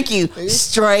 Thank you.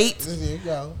 Straight. There you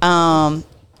go.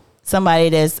 Somebody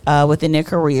that's within their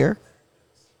career.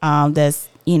 That's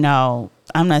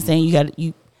I'm not saying you got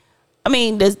you. I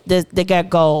mean, they got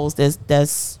goals.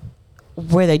 That's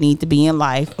where they need to be in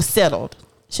life. Settled,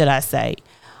 should I say?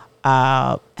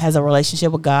 Has a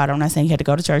relationship with God. I'm not saying you have to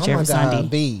go to church every Sunday.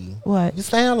 B. What? You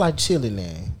sound like Chili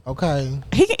now. Okay.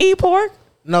 He can eat pork.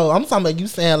 No, I'm talking about you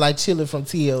sound like Chili from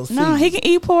TLC. No, he can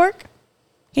eat pork.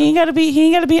 He ain't gotta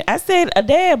be. I said a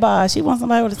dad bod. She wants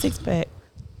somebody with a 6-pack.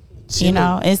 Chili.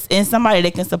 And somebody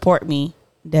that can support me.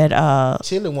 That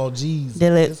Chili want G's.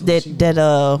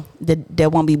 That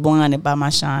won't be blinded by my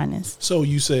shyness. So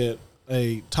you said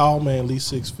a tall man, at least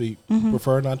 6 feet,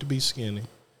 prefer not to be skinny.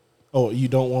 Oh, you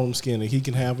don't want him skinny. He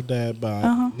can have a dad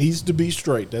bod. Needs to be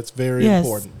straight. That's very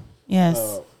important.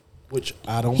 Yes. Which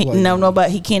I don't blame.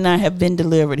 Nobody. He cannot have been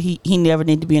delivered. He never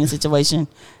need to be in a situation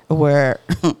where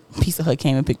Pizza Hut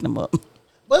came and picked him up.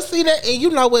 But see that, and you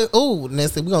know what? Ooh,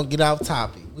 listen, we gonna get off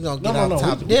topic. We gonna get off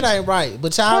topic. That ain't right.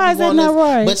 But y'all be wanting us.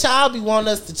 Right? But y'all be wanting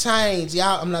us to change.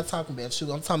 Y'all, I'm not talking about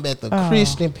you. I'm talking about the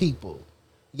Christian people.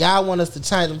 Y'all want us to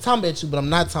change. I'm talking about you, but I'm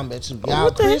not talking about you.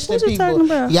 Y'all Christian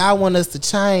people. Y'all want us to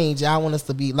change. Y'all want us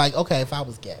to be like, okay, if I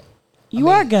was gay. You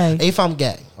are gay. If I'm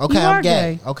gay. Okay, I'm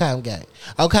gay. Okay, I'm gay.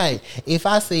 Okay, if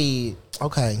I said,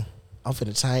 okay, I'm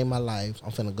finna change my life.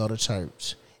 I'm finna go to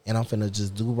church. And I'm finna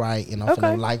just do right. And I'm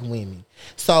finna like women.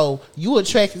 So you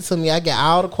attracted to me. I got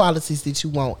all the qualities that you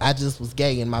want. I just was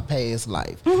gay in my past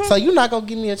life. So you're not gonna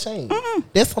give me a chance.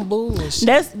 That's some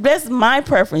bullshit. That's my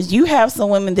preference. You have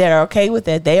some women that are okay with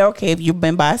that. They're okay if you've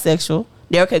been bisexual.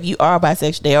 They're okay if you are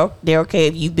bisexual. They're okay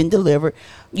if you've been delivered.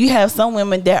 You have some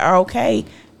women that are okay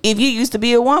if you used to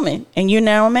be a woman and you're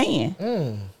now a man.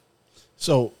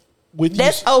 So with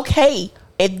that's okay.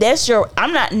 If that's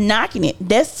I'm not knocking it.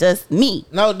 That's just me.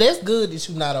 No, that's good that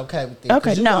you're not okay with it.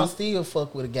 Okay, you no. gonna still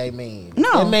fuck with a gay man.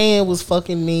 No. That man was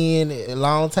fucking men a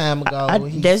long time ago.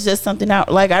 That's just something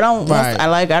out. Like I don't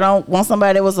want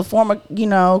somebody that was a former,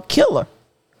 killer.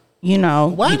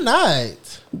 Why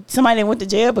not? Somebody that went to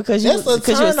jail because you're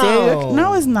a serial.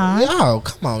 No, it's not. Yo,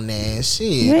 come on, now,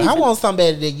 shit. I want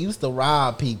somebody that used to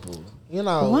rob people.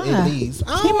 Why? At least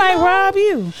He might rob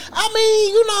you. I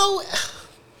mean,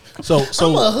 So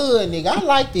I'm a hood nigga. I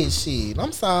like this shit.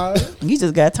 I'm sorry. You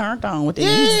just got turned on with it.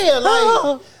 Yeah,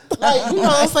 like you know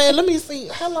what I'm saying. Let me see.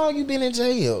 How long you been in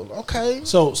jail? Okay.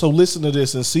 So listen to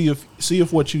this and see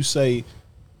if what you say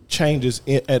changes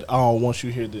at all once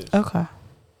you hear this. Okay.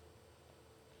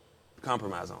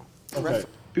 Compromise on. Okay.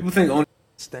 People think on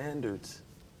standards,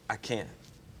 I can't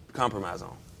compromise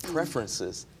on.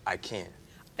 Preferences, I can.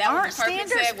 That was the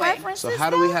perfect segue. So how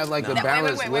do we have like a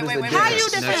balance? What is the difference? How you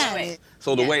define it?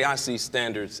 So the way I see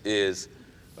standards is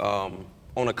on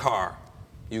a car,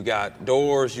 you got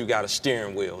doors, you got a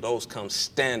steering wheel. Those come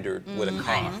standard with a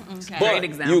car. Okay. But Great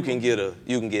example. you can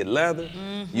get leather,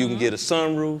 you can get a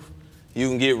sunroof, you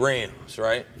can get rims,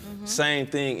 right? Same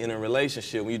thing in a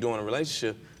relationship. When you're doing a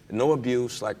relationship, no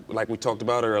abuse, like we talked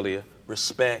about earlier,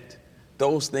 respect.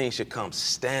 Those things should come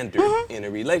standard in a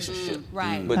relationship.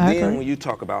 Right. But then when you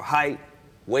talk about height,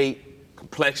 weight,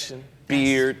 complexion,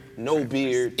 beard, no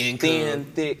beard, thin,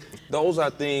 thick, those are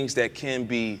things that can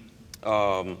be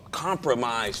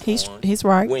compromised on. He's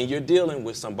right. When you're dealing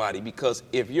with somebody, because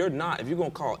if you're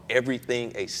gonna call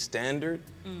everything a standard,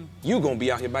 you're gonna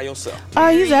be out here by yourself.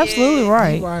 Oh, he's absolutely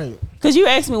right. Right. Because you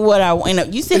asked me what I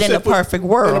want. You said in a perfect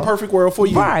world. In a perfect world for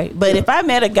you. Right. But if I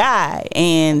met a guy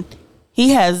and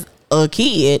he has a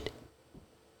kid,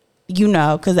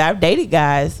 because I've dated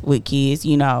guys with kids,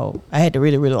 I had to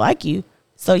really, really like you.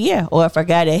 So, yeah. Or if a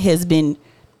guy that has been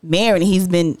married and he's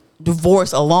been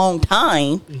divorced a long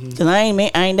time, because I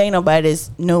ain't dating nobody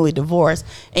that's newly divorced.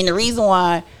 And the reason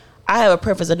why I have a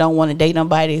preference, I don't want to date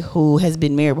nobody who has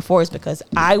been married before, is because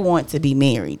I want to be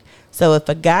married. So if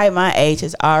a guy my age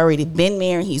has already been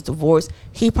married, he's divorced,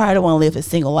 he probably don't want to live a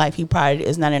single life. He probably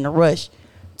is not in a rush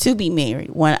to be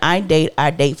married. When I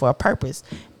date for a purpose.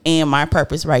 And my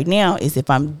purpose right now is, if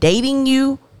I'm dating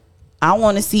you, I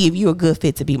want to see if you're a good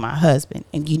fit to be my husband.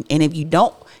 And if you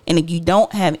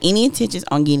don't have any intentions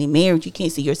on getting married, you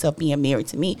can't see yourself being married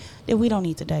to me, then we don't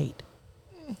need to date.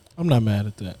 I'm not mad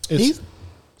at that.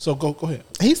 So go ahead.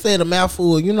 He said a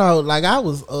mouthful.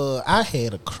 I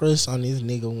had a crush on this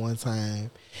nigga one time,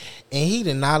 and he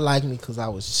did not like me because I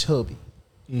was chubby.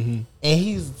 And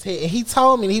he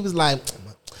told me, he was like,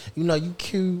 you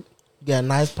cute. You got a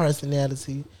nice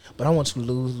personality, but I want you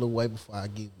to lose a little weight before I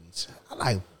get with you. I'm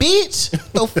like, bitch,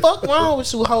 the fuck wrong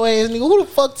with you, hoe ass nigga? Who the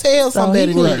fuck tells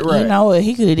somebody that? You know what?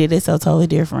 He could have did it so totally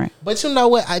different. But you know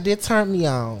what? I did turn me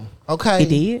on. Okay. He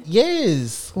did?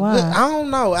 Yes. Why? But I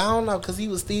don't know, because he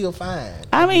was still fine.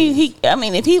 I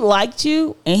mean, if he liked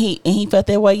you and he felt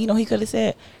that way, he could have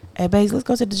said, "Hey, babes, let's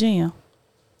go to the gym.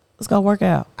 Let's go work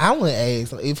out." I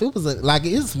wouldn't ask if it was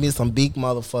it's been some big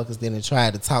motherfuckers that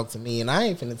tried to talk to me, and I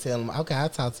ain't finna tell them, okay, I'll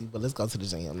talk to you, but let's go to the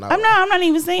gym. No. I'm not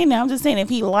even saying that. I'm just saying if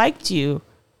he liked you,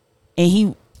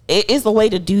 and it's a way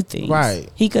to do things. Right.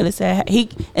 He could have said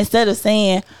instead of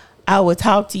saying, "I would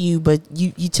talk to you, but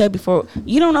you chubby for,"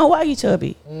 you don't know why you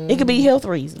chubby. It could be health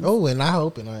reasons. Oh, and I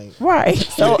hope it ain't. Right.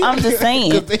 So I'm just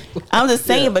saying.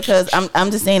 Because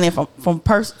I'm just saying it from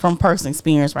personal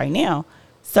experience right now.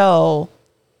 So.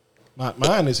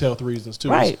 Mine is health reasons too.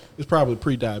 Right. It's probably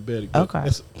pre-diabetic. Okay.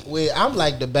 Well, I'm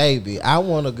like the baby. I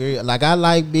want a girl. Like, I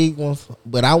like big ones,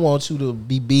 but I want you to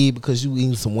be big because you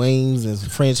eating some wings and some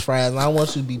French fries. And I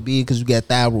want you to be big because you got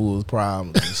thyroid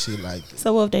problems and shit like that.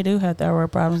 So what if they do have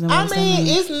thyroid problems? I mean,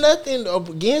 it's nothing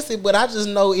against it, but I just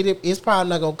know it's probably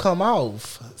not gonna come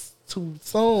off too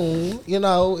soon.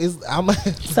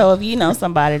 So if you know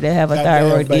somebody that have a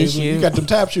thyroid issue, you got them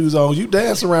tap shoes on. You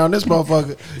dance around this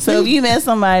motherfucker. So if you met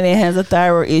somebody that has a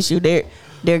thyroid issue,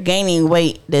 they're gaining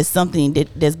weight. That's something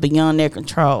that's beyond their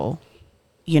control.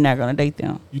 You're not gonna date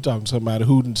them. You talking to somebody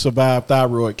who didn't survive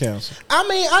thyroid cancer? I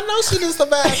mean, I know she didn't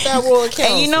survive thyroid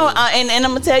cancer. And and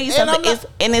I'm gonna tell you something. Okay.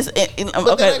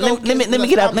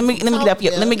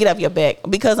 Let me get off your back,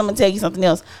 because I'm gonna tell you something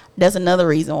else. That's another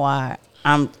reason why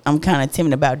I'm kind of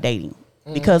timid about dating,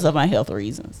 because of my health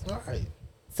reasons. All right.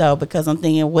 So because I'm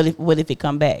thinking, what if it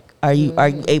come back? Are you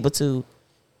able to?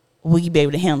 Will you be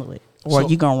able to handle it, or are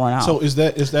you gonna run out? So is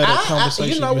that a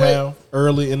conversation you have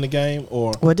early in the game,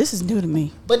 or? Well, this is new to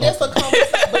me. But that's a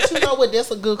conversation. But you know what?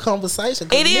 That's a good conversation.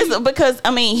 It is, because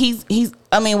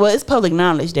it's public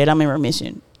knowledge that I'm in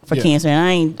remission for cancer,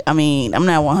 and I'm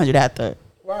not 100 out the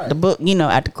book.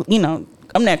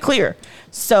 I'm not clear.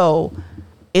 So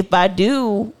if I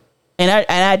do, and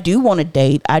I do want to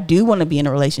date, I do want to be in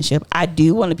a relationship, I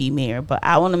do want to be married, but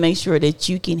I want to make sure that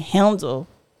you can handle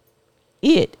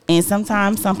it. And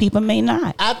sometimes some people may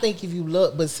not. I think if you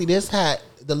look, but see, that's how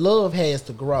the love has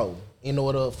to grow in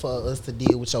order for us to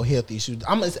deal with your health issues.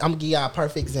 I'm gonna give y'all a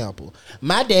perfect example.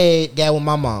 My dad got with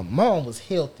my mom. Mom was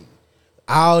healthy,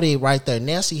 all that right there.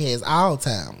 Now she has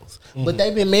Alzheimer's, but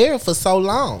they've been married for so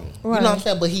long. Right. You know what I'm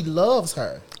saying? But he loves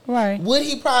her. Right. Would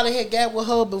he probably had got with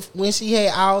her when she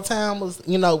had Alzheimer's?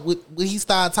 When he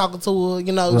started talking to her,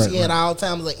 she had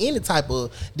Alzheimer's or any type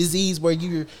of disease where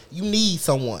you need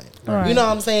someone. Right. You know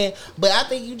what I'm saying? But I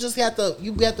think you just have to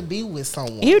be with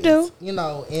someone. You do. In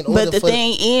order. But the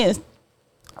thing is,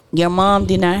 your mom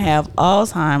did not have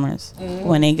Alzheimer's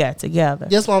when they got together.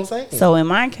 That's what I'm saying. So in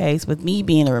my case, with me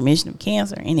being in remission of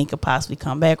cancer, and it could possibly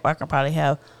come back, or I'm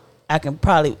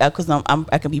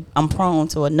prone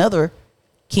to another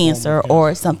cancer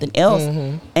or something else,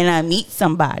 and I meet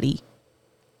somebody,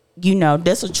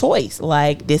 that's a choice.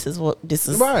 Like, this is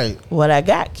right. what I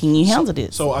got. Can you handle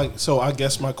this? So I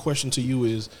guess my question to you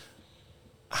is,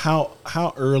 how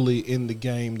early in the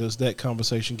game does that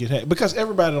conversation get had? Because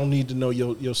everybody don't need to know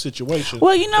your situation.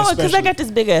 Well, you know what? Because I got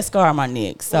this big ass scar on my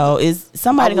neck. So is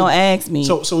somebody gonna ask me?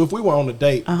 So if we were on a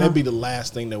date, that'd be the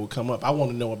last thing that would come up. I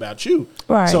want to know about you.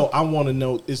 Right. So I want to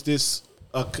know, is this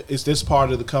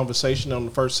part of the conversation on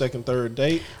the first, second, third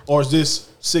date, or is this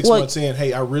 6 months in?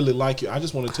 Hey, I really like you. I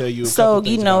just want to tell you. So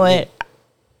you know what?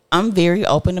 I'm very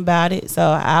open about it. So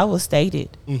I was stated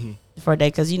for a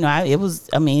date, because it was.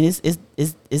 I mean,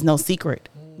 it's no secret.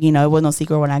 It wasn't no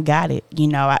secret when I got it.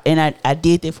 I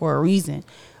did it for a reason,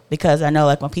 because I know,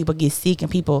 like, when people get sick and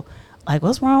people like,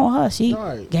 what's wrong with her? She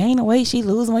gaining weight, she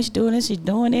losing weight, she doing this, she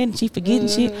doing it, and she forgetting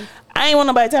shit. I ain't want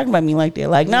nobody talking about me like that.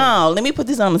 Like, no, let me put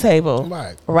this on the table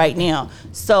right now.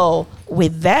 So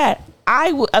with that,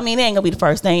 it ain't gonna be the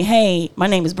first thing. Hey, my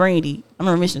name is Brandy. I'm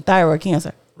in remission of thyroid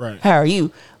cancer. Right. How are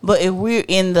you? But if we're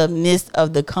in the midst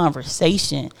of the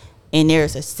conversation and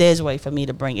there's a segue for me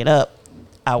to bring it up,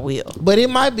 I will. But it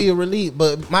might be a relief.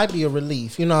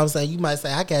 You know what I'm saying? You might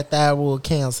say, I got thyroid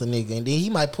cancer, nigga. And then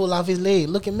he might pull off his leg.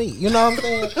 Look at me. You know what I'm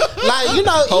saying?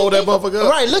 Hold that motherfucker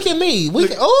up. Right, look at me. Turn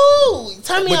me on.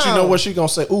 But you know what she gonna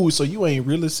say? Ooh, so you ain't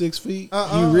really 6 feet?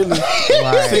 You really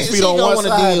 6 feet on one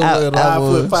side?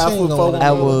 5 foot 4.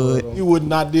 I would. You would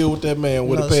not deal with that man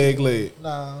with a peg leg.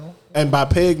 No. And by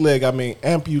peg leg, I mean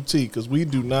amputee, because we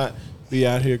do not be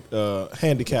out here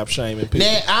handicap shaming people.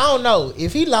 Now, I don't know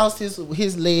if he lost his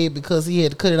leg because he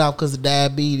had to cut it off because of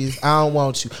diabetes. I don't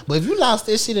want you, but if you lost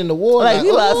that shit in the war, Like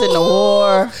you lost in the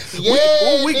war.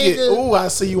 yeah, I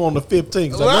see you on the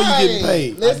 15th. I know you getting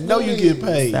paid. Let's I know do you this. getting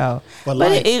paid. So, But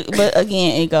but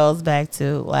again, it goes back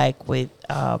to like with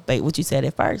what you said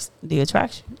at first, the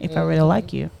attraction. If I really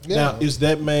like you, Now, is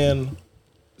that man?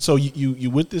 So you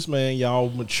with this man? Y'all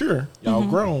mature, y'all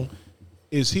grown.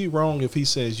 Is he wrong if he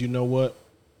says, you know what,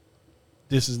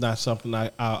 this is not something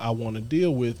I want to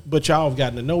deal with? But y'all have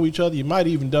gotten to know each other. You might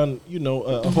even done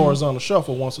a horizontal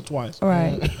shuffle once or twice,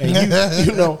 right? And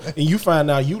and you find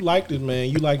out you like this man.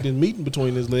 You like this meeting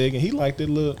between his leg, and he liked that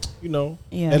little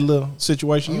that little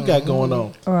situation you got going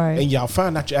on, Right. And y'all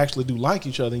find out you actually do like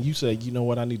each other, and you say, you know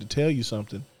what, I need to tell you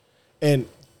something, and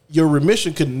your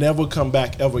remission could never come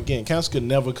back ever again. Cancer could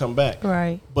never come back,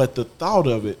 Right. But the thought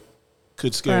of it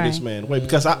could scare this Right. man away,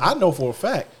 because I know for a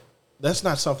fact that's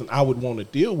not something I would want to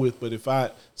deal with. But if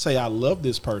I say I love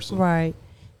this person, Right.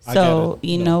 I So gotta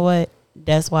you know. know what?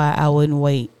 That's why I wouldn't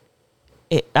wait.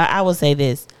 I would say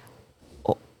this: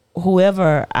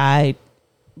 whoever I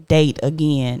date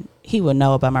again, he will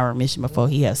know about my remission before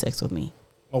he has sex with me.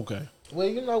 Okay. Well,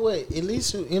 you know what? At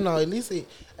least I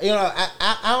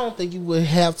don't think you would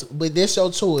have to, but that's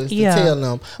your choice to tell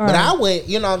them. But Right. I went,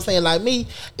 you know what I'm saying? Like me,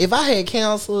 if I had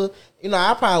cancer,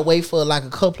 I probably wait for like a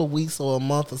couple of weeks or a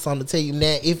month or something to tell you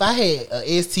that. If I had a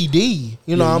STD,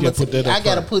 you gotta put that up I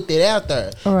got to front. put that out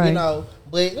there. Right.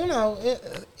 But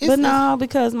But no,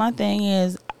 because my thing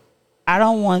is, I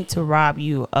don't want to rob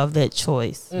you of that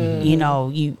choice.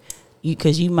 You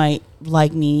because you might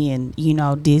like me and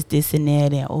this and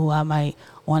that, and I might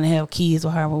want to have kids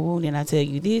with her, and I tell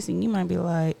you this, and you might be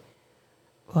like,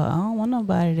 well, I don't want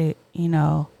nobody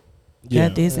that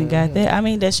got this and got that. I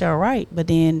mean, that's your right, but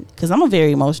then because I'm a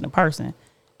very emotional person,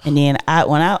 and then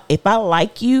if I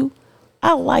like you,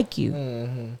 I like you.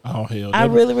 Oh hell! I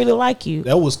really, really like you.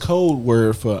 That was code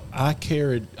word for I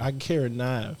carry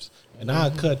knives and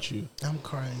I cut you. I'm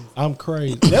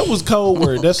crazy. That was code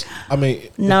word.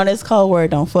 No, that's code word.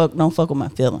 Don't fuck with my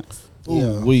feelings.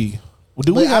 Ooh, we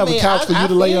have a couch for you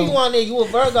to lay on? You on there? You a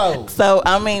Virgo? So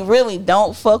I mean, really,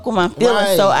 don't fuck with my feelings.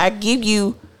 Right. So I give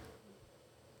you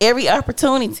every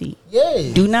opportunity.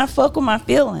 Yeah. Do not fuck with my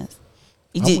feelings.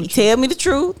 You just tell me the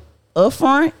truth up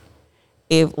front.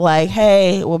 If like,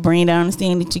 hey, well, Brenda, I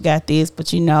understand that you got this,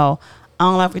 but I don't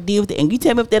have to deal with it. And you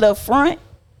tell me that up front,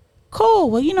 cool.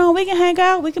 Well, we can hang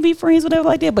out, we can be friends, whatever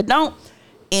like that. But don't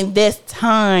invest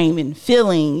time and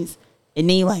feelings, and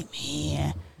then you're like,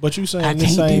 man. But you saying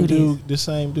this same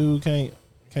dude can't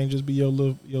just be your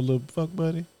little fuck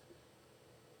buddy?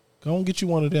 Go and get you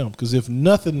one of them, because if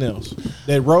nothing else,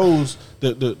 that rose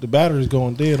the battery's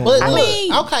going dead on. But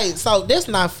the okay, so that's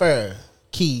not fair,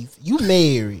 Keith. You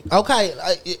married, okay?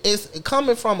 It's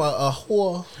coming from a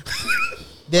whore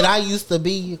that I used to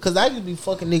be, because I used to be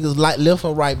fucking niggas like left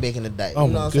and right back in the day. Oh,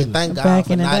 You know my what I'm saying? goodness. Thank God Back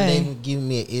for in the not day. letting giving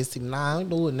me an STD. Nah, I ain't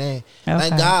doing that. Okay.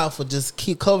 Thank God for just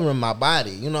keep covering my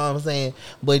body. You know what I'm saying?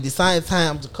 But at the same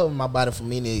time, to cover my body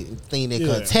from anything that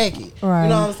could attack it. Right. You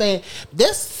know what I'm saying?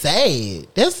 That's sad.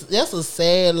 That's a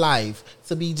sad life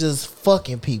to be just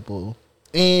fucking people.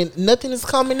 And nothing is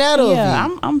coming out of it.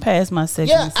 Yeah, I'm past my second.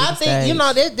 Yeah, I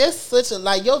think that's such a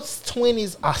your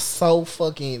 20s are so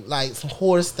fucking like some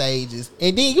horror stages.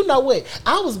 And then you know what?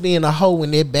 I was being a hoe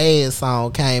when that Bad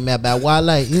song came out by Wale.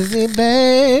 Is it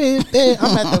bad?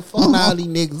 I'm at the fucking all these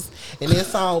niggas, and that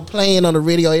song playing on the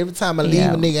radio every time I leave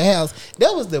a nigga house.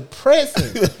 That was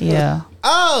depressing. Yeah.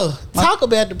 Oh, talk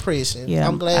about depression. Yeah.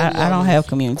 I'm glad I don't have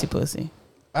community pussy.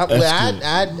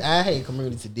 I hate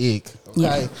community dick. Okay.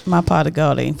 Yeah. My pot of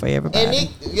gold ain't for everybody.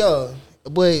 And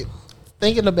but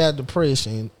thinking about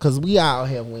depression, because we all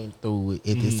have went through it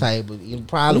at this table. You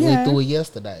probably went through it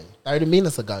yesterday, 30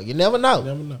 minutes ago. You never know. You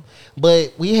never know.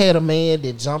 But we had a man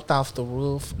that jumped off the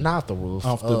roof, not the roof,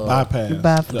 Off the bypass. The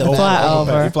overpass.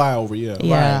 flyover. The flyover, yeah.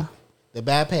 Yeah. Right. The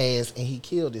bypass, and he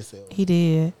killed himself. He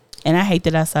did. And I hate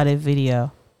that I saw that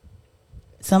video.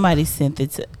 Somebody sent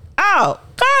it to. Oh,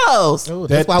 Carlos. Ooh,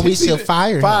 that's why we should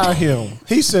fire him. Fire him.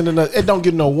 He's sending us. It don't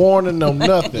get no warning, no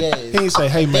nothing. Yes. He ain't say,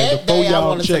 "Hey man, That before day I y'all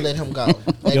wanted check." to let him go.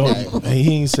 That Yo, day.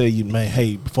 he ain't say, "You man,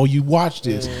 hey, before you watch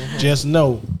this, just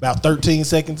know about 13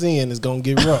 seconds in, it's gonna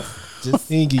get rough."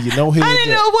 He ain't give you no heads I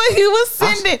didn't up. know what he was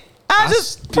sending. I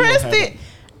just still pressed haven't. it. And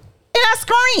I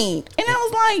screamed. And I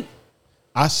was like,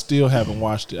 I still haven't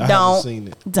watched it. I Don't. haven't seen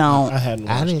it. don't. I hadn't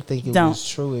watched I it. didn't think it Don't. was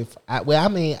true. I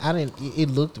didn't. It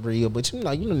looked real, but you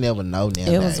never know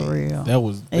now. It was real. That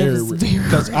was It very was very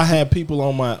because I had people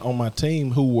on my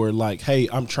team who were like, "Hey,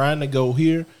 I'm trying to go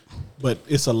here. but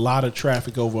it's a lot of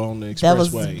traffic over on the expressway. That was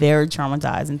very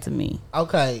traumatizing to me.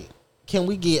 Okay, can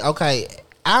we get okay?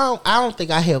 I don't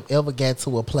think I have ever got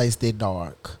to a place that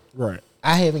dark. Right.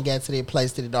 I haven't got to that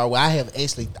place that dark where I have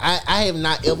actually. I have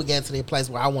not ever got to that place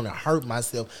where I want to hurt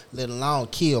myself, let alone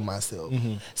kill myself.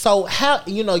 So how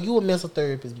you a mental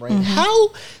therapist, Brandon?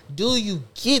 How do you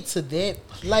get to that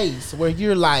place where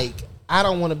you're like, I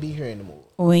don't want to be here anymore?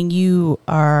 When you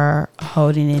are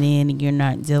holding it in and you're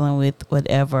not dealing with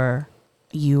whatever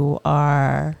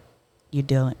you're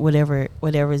dealing, whatever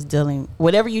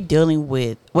you're dealing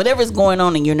with, whatever's going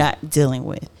on and you're not dealing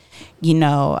with,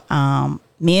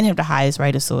 men have the highest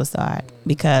rate of suicide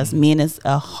because men as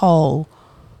a whole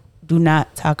do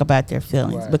not talk about their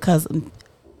feelings because a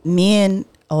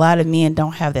lot of men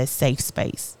don't have that safe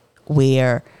space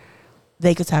where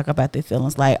they could talk about their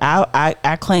feelings. Like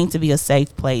I claim to be a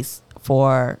safe place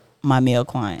for my male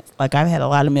clients. Like I've had a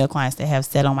lot of male clients that have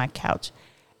sat on my couch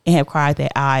and have cried their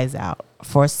eyes out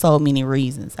for so many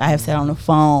reasons. I have sat on the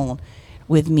phone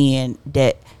with men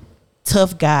that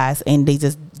tough guys and they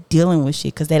just dealing with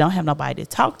shit because they don't have nobody to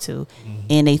talk to,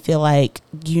 and they feel like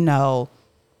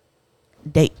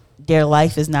their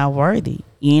life is not worthy.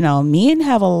 Men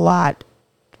have a lot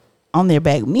on their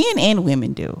back. Men and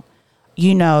women do.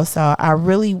 So I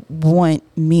really want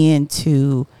men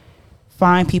to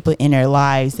find people in their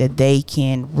lives that they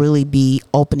can really be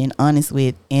open and honest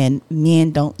with, and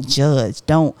men don't judge,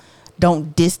 don't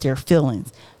diss their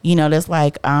feelings. That's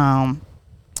like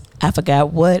I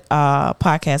forgot what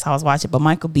podcast I was watching, but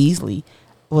Michael Beasley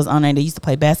was on there. They used to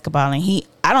play basketball, and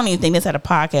I don't even think that's how the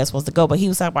podcast was supposed to go, but he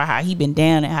was talking about how he been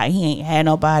down and how he ain't had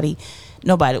nobody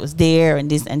was there,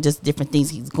 and this and just different things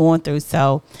he's going through.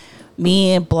 So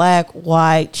men, black,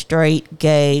 white, straight,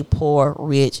 gay, poor,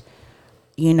 rich,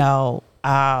 you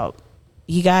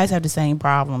guys have the same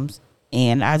problems,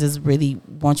 and I just really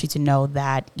want you to know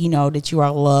that that you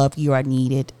are loved, you are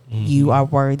needed, you are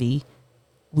worthy.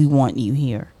 We want you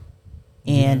here.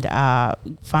 And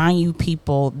find you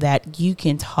people that you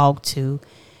can talk to.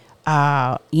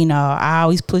 I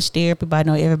always push therapy, but I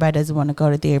know everybody doesn't want to go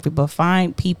to therapy, but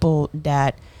find people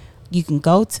that you can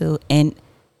go to, and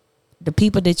the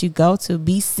people that you go to,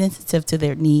 be sensitive to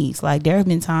their needs. Like there have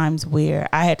been times where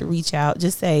I had to reach out,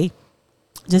 just say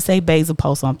Basil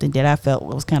post something that I felt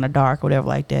was kind of dark or whatever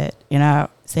like that, and I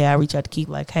reach out to Keith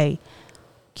like, hey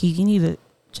Keith, you need to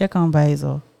check on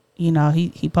Basil.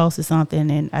 He posted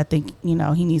something, and I think, he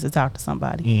needs to talk to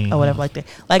somebody or whatever like that.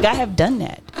 Like, I have done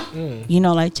that.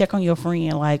 Like, check on your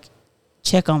friend, like,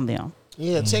 check on them.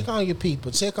 Yeah, check on your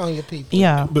people. Check on your people.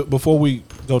 Yeah. But before we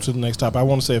go to the next topic, I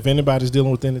want to say if anybody's dealing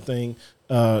with anything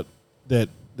that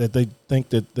they think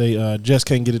that they just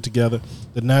can't get it together,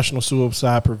 the National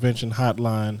Suicide Prevention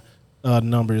Hotline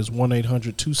number is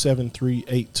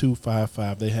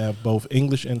 1-800-273-8255. They have both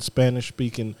English and Spanish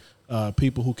speaking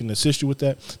people who can assist you with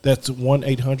that. That's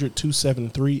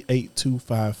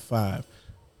 1-800-273-8255.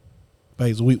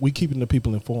 Basil, we keeping the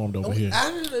people informed over here.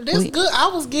 That's good. I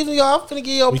was giving y'all, I'm finna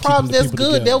give y'all props. That's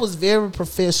good. Together. That was very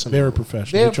professional. Very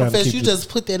professional. Very professional. You just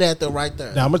put that out there right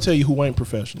there. Now I'm gonna tell you who ain't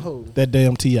professional. Who? That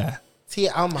damn T.I.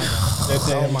 Oh my God. That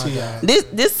damn T.I.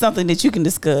 This is something that you can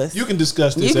discuss. You can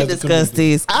discuss this. You can discuss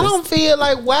this. I don't feel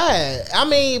like why. I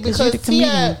mean, because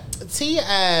T.I.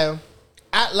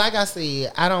 Like I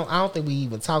said, I don't think we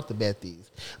even talked about these.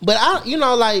 But I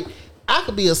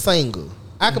could be a single.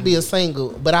 I could be a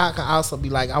single, but I can also be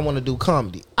like, I want to do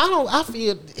comedy. I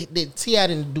feel that T.I.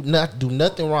 didn't do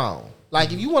nothing wrong.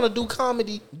 Like, if you want to do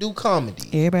comedy, do comedy.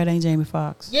 Everybody ain't Jamie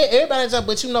Foxx. Yeah, everybody ain't.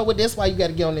 But you know what? That's why you got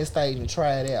to get on that stage and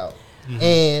try it out.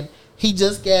 And he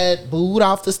just got booed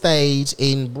off the stage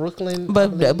in Brooklyn.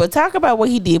 But talk about what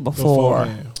he did before.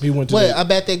 He went to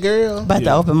about that girl? About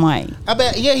the open mic.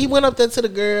 He went up there to the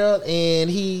girl and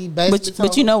he basically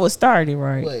But you know what started,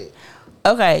 right? What?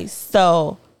 Okay,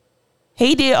 so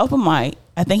he did open mic.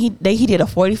 I think he did a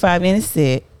 45-minute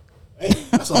set.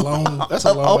 That's a long ass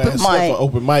open set mic. for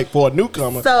open mic for a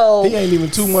newcomer. So he ain't even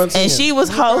 2 months in. And she was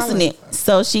hosting it.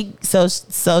 So she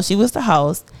was the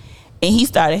host, and he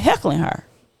started heckling her.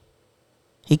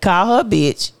 He called her a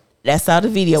bitch. That's all the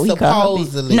video. He called her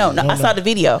a bitch. No, I saw the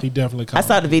video. He definitely called I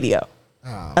saw the video.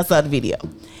 Oh. I saw the video.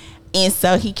 And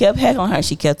so he kept heckling her.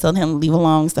 She kept telling him to leave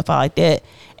alone, stuff like that.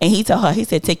 And he told her, he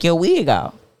said, take your wig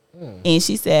off. And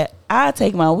she said, I'll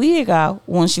take my wig off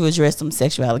once you address some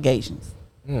sexual allegations.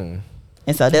 And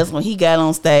so that's when he got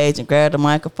on stage and grabbed the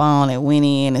microphone and went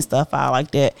in and stuff out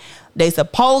like that. They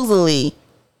supposedly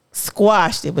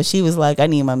squashed it, but she was like, I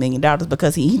need my $1 million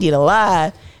because he did a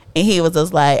live. And he was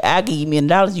just like, I'll give you $1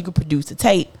 million. You can produce a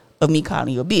tape of me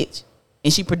calling you a bitch.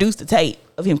 And she produced a tape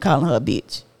of him calling her a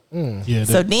bitch. Yeah.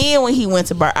 So then when he went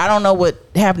to Bar, I don't know what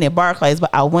happened at Barclays, but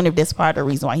I wonder if that's part of the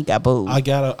reason why he got booed. I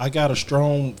got a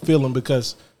strong feeling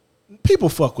because people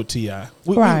fuck with T.I.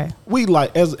 Right. We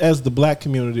like as the black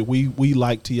community, we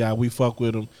like T.I. We fuck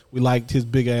with him. We liked his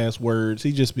big ass words.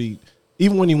 He just be,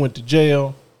 even when he went to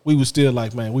jail, we was still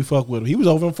like, man, we fuck with him. He was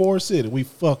over in Forest City. We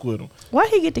fuck with him. Why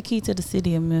he get the key to the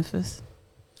city of Memphis?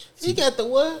 He got the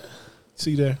what?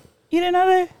 See there? You didn't know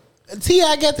that?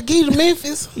 T.I. got the key to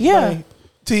Memphis. Yeah. Man,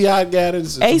 T.I. got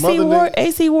it.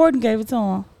 AC Warden gave it to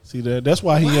him. See that? That's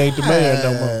why he ain't the mayor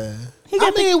no more.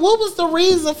 What was the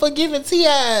reason for giving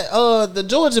T.I. The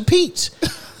Georgia Peach,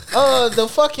 the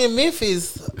fucking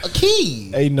Memphis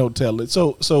key? Ain't no telling.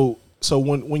 So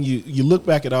when you look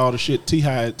back at all the shit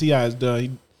T.I. has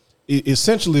done, he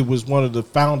essentially was one of the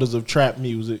founders of trap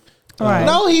music. Right.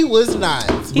 No, he was not.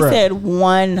 He said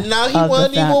one. No, he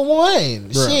wasn't even one.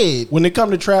 Bruh. Shit. When it come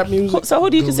to trap music, So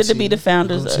who do you consider to be the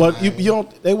founders of? but you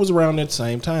don't. They was around at the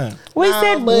same time. Well, he Nah,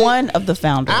 said but one of the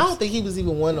founders. I don't think he was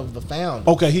even one of the founders.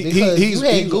 Okay, because you had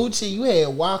he's Gucci, you had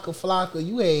Waka Flocka,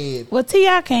 you had. Well,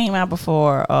 T.I. came out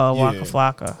before Waka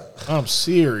Flocka. I'm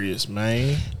serious,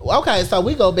 man. Okay, so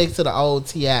we go back to the old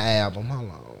T.I. album.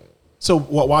 Hold on. So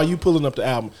while you pulling up the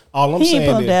album, all I'm He ain't saying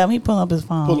pulling up is the album. He pulling up his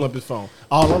phone. pulling up his phone.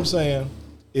 All I'm saying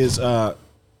is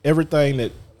everything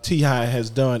that T.I.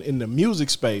 has done in the music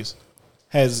space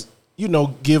has,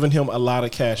 given him a lot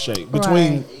of cachet.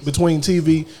 Between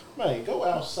TV, man, go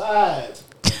outside.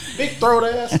 Big throat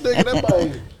ass nigga, that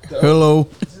man. Hello.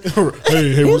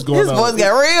 hey, what's going His on? voice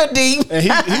got real deep. And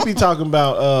he be talking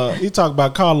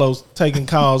about Carlos taking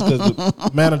calls because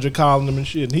the manager calling him and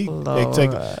shit. And they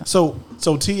take it. So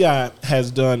T.I.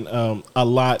 has done a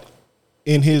lot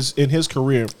in his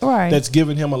career that's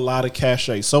given him a lot of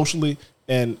cachet socially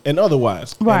and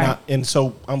otherwise. Right. And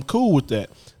so I'm cool with that.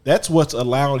 That's what's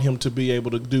allowing him to be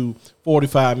able to do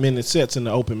 45-minute sets in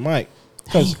the open mic.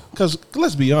 Because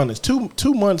let's be honest, 2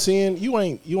 months in, you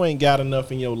ain't got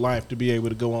enough in your life to be able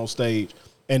to go on stage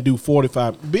and do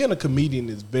 45. Being a comedian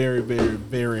is very, very,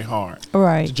 very hard.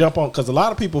 Right. To jump on, because a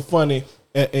lot of people funny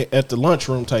at the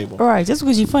lunchroom table. Right. Just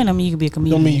because you're funny, I mean you can be a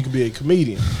comedian. Don't mean you can be a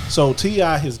comedian. So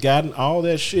T.I. has gotten all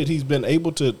that shit. He's been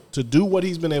able to do what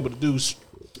he's been able to do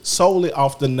solely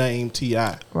off the name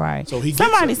T.I. Right. So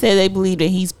somebody said they believe that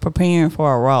he's preparing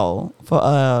for a role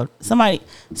for somebody.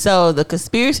 So the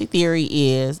conspiracy theory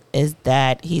is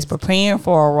that he's preparing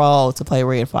for a role to play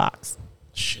Red Fox.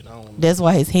 Shit, I don't know. That's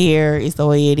why his hair is the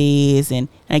way it is, and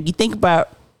you think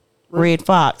about Red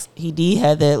Fox, he did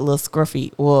have that little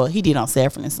scruffy. Well, he did on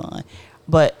Saffron and Son,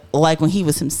 but like when he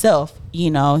was himself,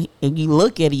 if you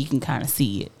look at it, you can kind of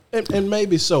see it. And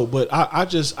maybe so, but I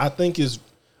think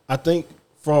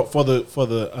for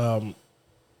the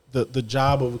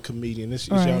job of a comedian, it's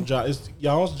y'all job. It's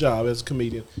y'all's job as a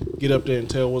comedian. Get up there and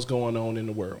tell what's going on in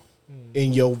the world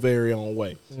in your very own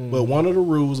way. But one of the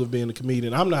rules of being a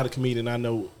comedian, I'm not a comedian. I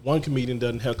know one comedian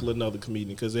doesn't heckle another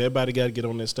comedian because everybody got to get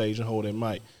on that stage and hold that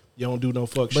mic. You don't do no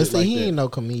fuck shit like that. But he ain't no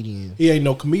comedian. He ain't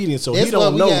no comedian, so he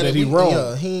don't know that he wrong.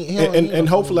 And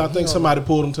hopefully, I think somebody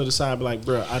pulled him to the side, and be like,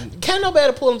 bro, can't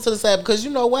nobody pull him to the side because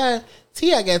you know why?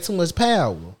 T.I. got too much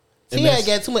power. T.I.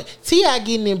 got too much. T.I.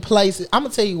 getting in places. I'm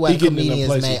gonna tell you why the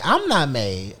comedians mad. I'm not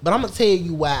mad, but I'm gonna tell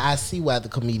you why I see why the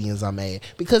comedians are mad.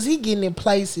 Because he getting in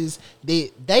places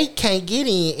that they can't get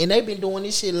in, and they've been doing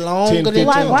this shit longer than.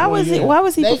 Why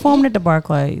was he performing at the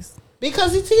Barclays?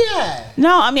 Because he T.I.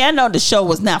 No, I mean I know the show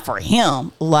was not for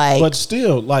him. But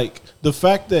still, like the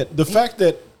fact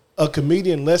that a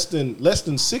comedian less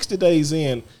than 60 days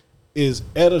in is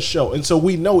at a show, and so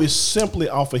we know it's simply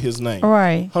off of his name,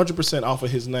 right? 100% off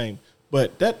of his name.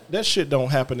 But that shit don't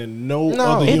happen in no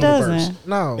other universe. Doesn't.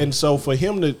 No. And so for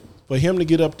him to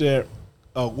get up there,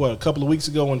 a couple of weeks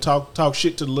ago and talk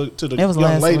shit to the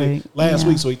young lady last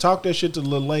week. So he talked that shit to the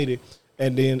little lady,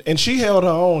 and she held her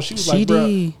own. She was like,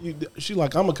 bro, she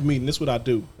like, I'm a comedian. This is what I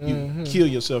do. You kill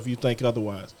yourself if you think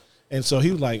otherwise. And so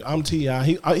he was like, I'm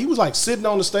T.I. He was like sitting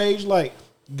on the stage like,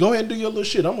 go ahead and do your little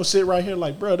shit. I'm gonna sit right here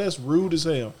like, bro, that's rude as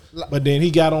hell. But then he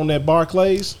got on that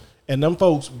Barclays, and them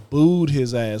folks booed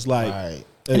his ass. Like,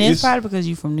 and it's probably because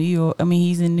you from New York. I mean,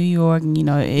 he's in New York, and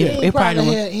it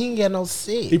probably he ain't got no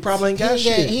set. He probably ain't got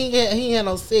shit. He ain't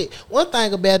got no set. One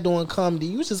thing about doing comedy,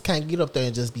 you just can't get up there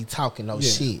and just be talking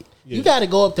shit. Yeah. You got to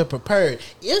go up there prepared.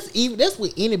 That's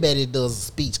what anybody does a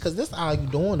speech, because that's all you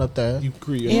doing up there. You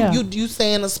create. You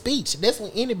saying a speech. That's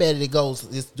when anybody that goes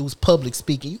does public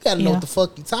speaking. You got to know what the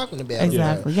fuck you talking about.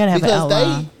 Exactly. You got to have an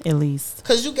outline at least.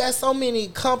 Because you got so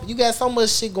many you got so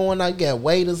much shit going on. You got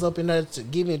waiters up in there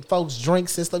giving folks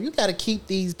drinks and stuff. You got to keep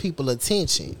these people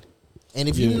attention. And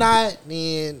if you're not,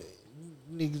 then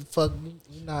nigga, fuck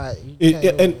you not.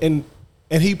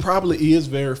 And he probably is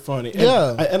very funny. And,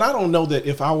 Yeah. And I don't know that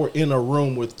if I were in a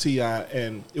room with T.I.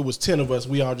 and it was 10 of us,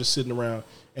 we all just sitting around,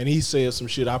 and he said some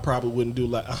shit, I probably wouldn't do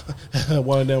like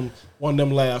one of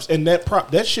them laughs. And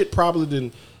that shit probably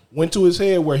didn't went to his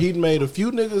head where he'd made a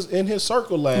few niggas in his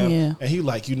circle laugh. Yeah. And he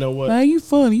like, you know what? Man, you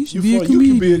funny. You should be a You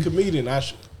comedian. can be a comedian. I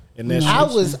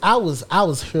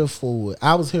was here for it.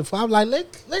 I was like,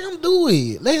 let him do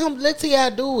it. Let T.I.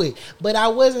 do it. But I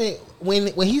wasn't when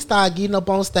he started getting up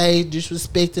on stage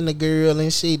disrespecting the girl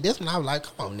and shit. That's when I was like,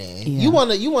 come on, man. Yeah. You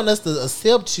want us to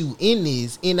accept you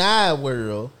in our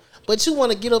world, but you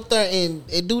want to get up there and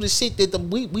do the shit that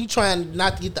we trying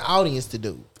not to get the audience to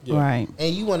do. Yeah. Right.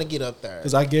 And you want to get up there.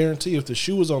 Because I guarantee if the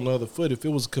shoe was on the other foot, if it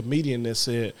was a comedian that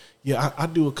said, yeah, I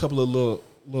do a couple of little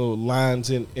lines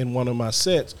in one of my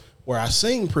sets where I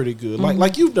sing pretty good,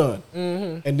 like you've done.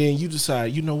 Mm-hmm. And then you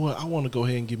decide, you know what, I want to go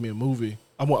ahead and give me a movie.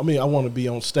 I want to be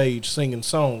on stage singing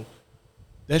songs.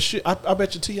 That shit, I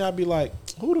bet you T.I. be like,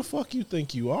 who the fuck you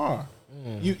think you are?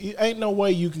 You ain't no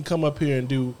way you can come up here and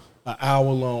do an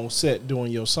hour-long set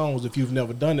doing your songs if you've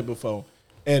never done it before.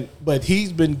 But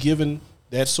he's been given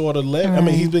that sort of I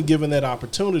mean, he's been given that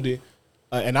opportunity.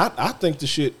 And I think the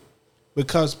shit,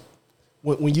 because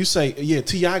when you say, yeah,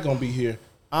 T.I. gonna be here,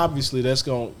 obviously that's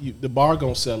the bar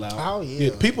gonna sell out. Oh yeah.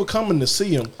 People coming to see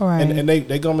him, Right. and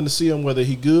they coming to see him whether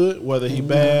he good, whether he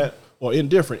bad or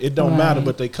indifferent. It don't matter,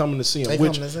 but they coming to see him. They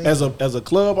Which coming to see as him. a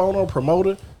club owner or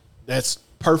promoter, that's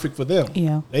perfect for them.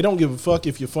 Yeah. They don't give a fuck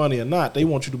if you're funny or not. They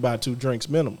want you to buy 2 drinks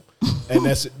minimum, and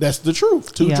that's the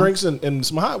truth. 2 Yeah. drinks and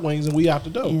some hot wings, and we out the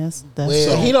door. Yes. That's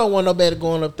Well, So- he don't want nobody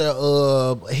going up there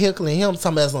heckling him.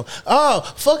 Somebody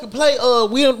else, fucking play.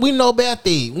 We know about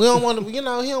that. We don't want to. He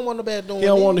don't want nobody doing. He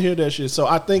don't that. want to hear that shit. So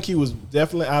I think he was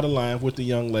definitely out of line with the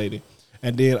young lady.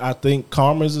 And then I think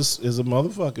Karma is a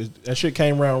motherfucker. That shit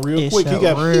came around real It quick. He showed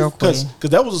got real quick.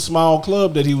 because that was a small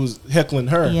club that he was heckling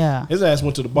her. Yeah. His ass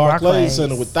went to the Barclays Barclays.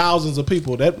 Center with thousands of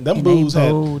people. Them And booze they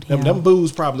had booed him. them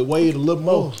booze probably weighed a little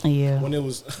more. Yeah. When it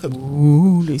was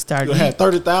Ooh, they you started had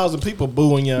 30,000 people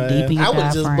booing your Deep ass. in I would have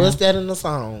just diaphragm. bust that in the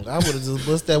song. I would have just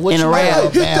bust that. What In you a know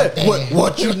rap. about that?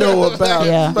 What you know about?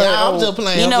 Yeah. Yeah, I'm just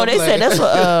playing. You know, I'm they just said playing. that's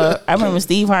what I remember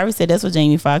Steve Harvey said that's what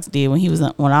Jamie Foxx did when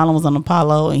when Alan was on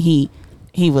Apollo and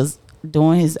he was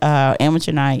doing his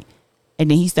amateur night, and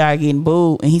then he started getting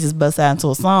booed and he just bust out into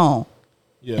a song.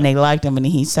 Yeah. And they liked him, and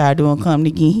then he started doing Coming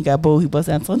Again. He got booed. He bust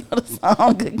out into another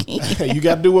song again. You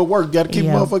got to do what work. You got to keep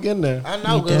Yeah. motherfucker in there. I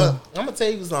know. You 'Cause do. I'm gonna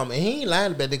tell you something. He ain't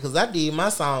lying about it because I did my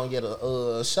song at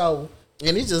a show,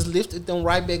 and it just lifted them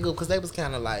right back up because they was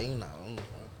kind of like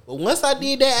But once I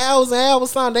did that hours and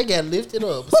hours song, they got lifted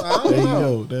up. So I There don't you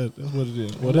know. go. That's what it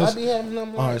is. Well, I that's, be having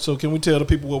them. all right. So can we tell the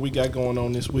people what we got going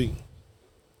on this week?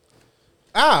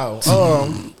 Let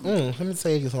me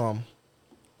tell you something.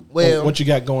 Well, What you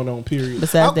got going on? Period.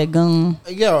 Besides that gun,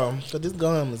 yeah, so this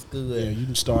gum is good. Yeah, you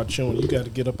can start chewing. You got to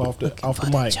get up off the for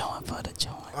mic. joint, for the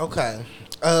joint. Okay.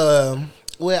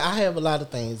 Well, I have a lot of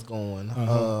things going.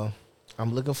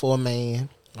 I'm looking for a man.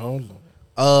 Oh,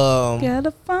 Lord.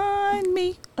 Gotta find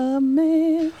me a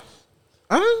man.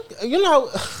 I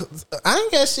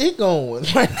ain't got shit going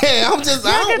right now. I'm just.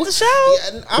 Y'all got the show?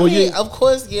 Yeah, I Well, mean, yeah. of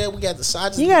course, yeah, we got the show. I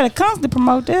just- You gotta constantly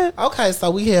promote that. Okay, so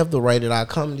we have the Rated R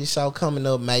Comedy Show coming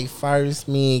up May 1st.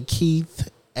 Me and Keith,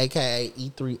 aka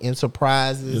E3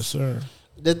 Enterprises. Yes, sir.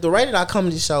 The Rated R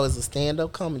Comedy Show is a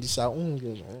stand-up comedy show.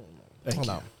 Hold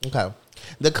on. Okay.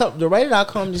 The Rated R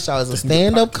Comedy Show is a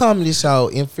stand-up comedy show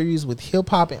infused with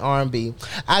hip-hop and R&B.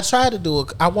 I try to do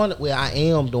I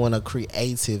am doing a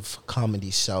creative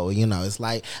comedy show. It's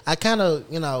like I kind of,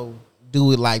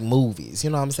 do it like movies.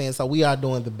 You know what I'm saying? So we are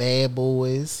doing the Bad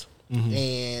Boys.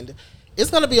 And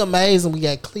it's going to be amazing. We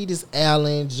got Cletus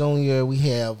Allen Jr. We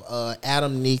have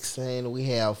Adam Nixon. We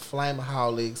have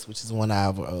Flamaholics, which is one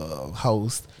of our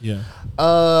hosts. Yeah.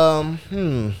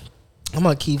 I'm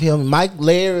gonna keep him, Mike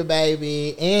Larry,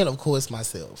 baby, and of course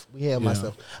myself. We have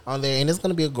myself on there, and it's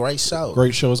gonna be a great show.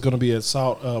 Great show. It's going to be at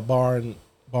Salt Bar and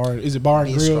is it Bar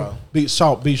and Bistro. Grill?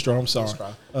 Salt Bistro. I'm sorry.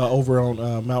 Bistro. Over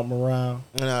on Mount Morale.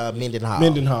 Mendenhall.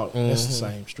 Mendenhall. That's the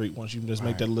same street. Once you just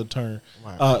make that little turn.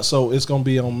 Right. So it's going to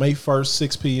be on May 1st,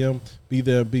 6 p.m. Be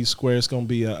there, be square. It's going to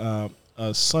be a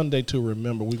Sunday to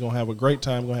remember. We're going to have a great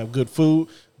time. We're going to have good food,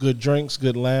 good drinks,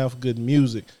 good laugh, good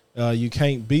music. You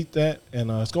can't beat that,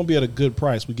 and it's going to be at a good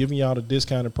price. We're giving y'all the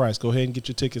discounted price. Go ahead and get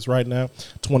your tickets right now,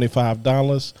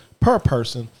 $25 per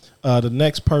person. The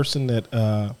next person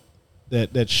that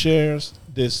shares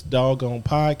this doggone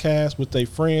podcast with their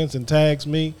friends and tags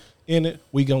me in it,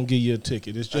 we going to give you a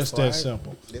ticket. It's just that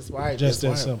simple. That's right. Just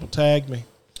that simple. Tag me.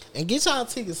 And get y'all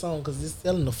tickets on because it's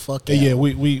selling the fuck out. Yeah,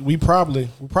 we probably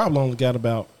only got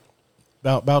about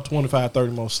 25,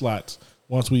 30 more slots.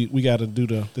 once we got to do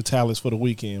the tallies for the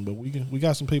weekend. But we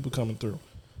got some people coming through.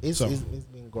 It's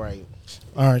been great.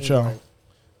 All right, y'all.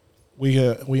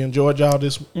 We enjoyed y'all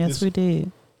this. Yes, we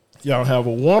did. Y'all have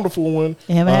a wonderful one.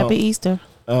 And have a happy Easter.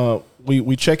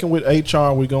 We checking with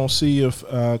HR. We're gonna see if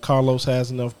Carlos has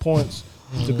enough points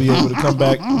to be able to come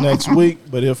back next week.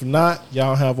 But if not,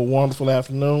 y'all have a wonderful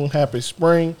afternoon. Happy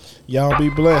spring. Y'all be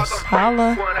blessed.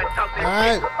 Holla. All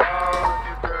right.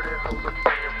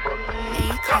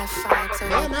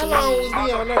 Damn, how long was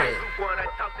we on there?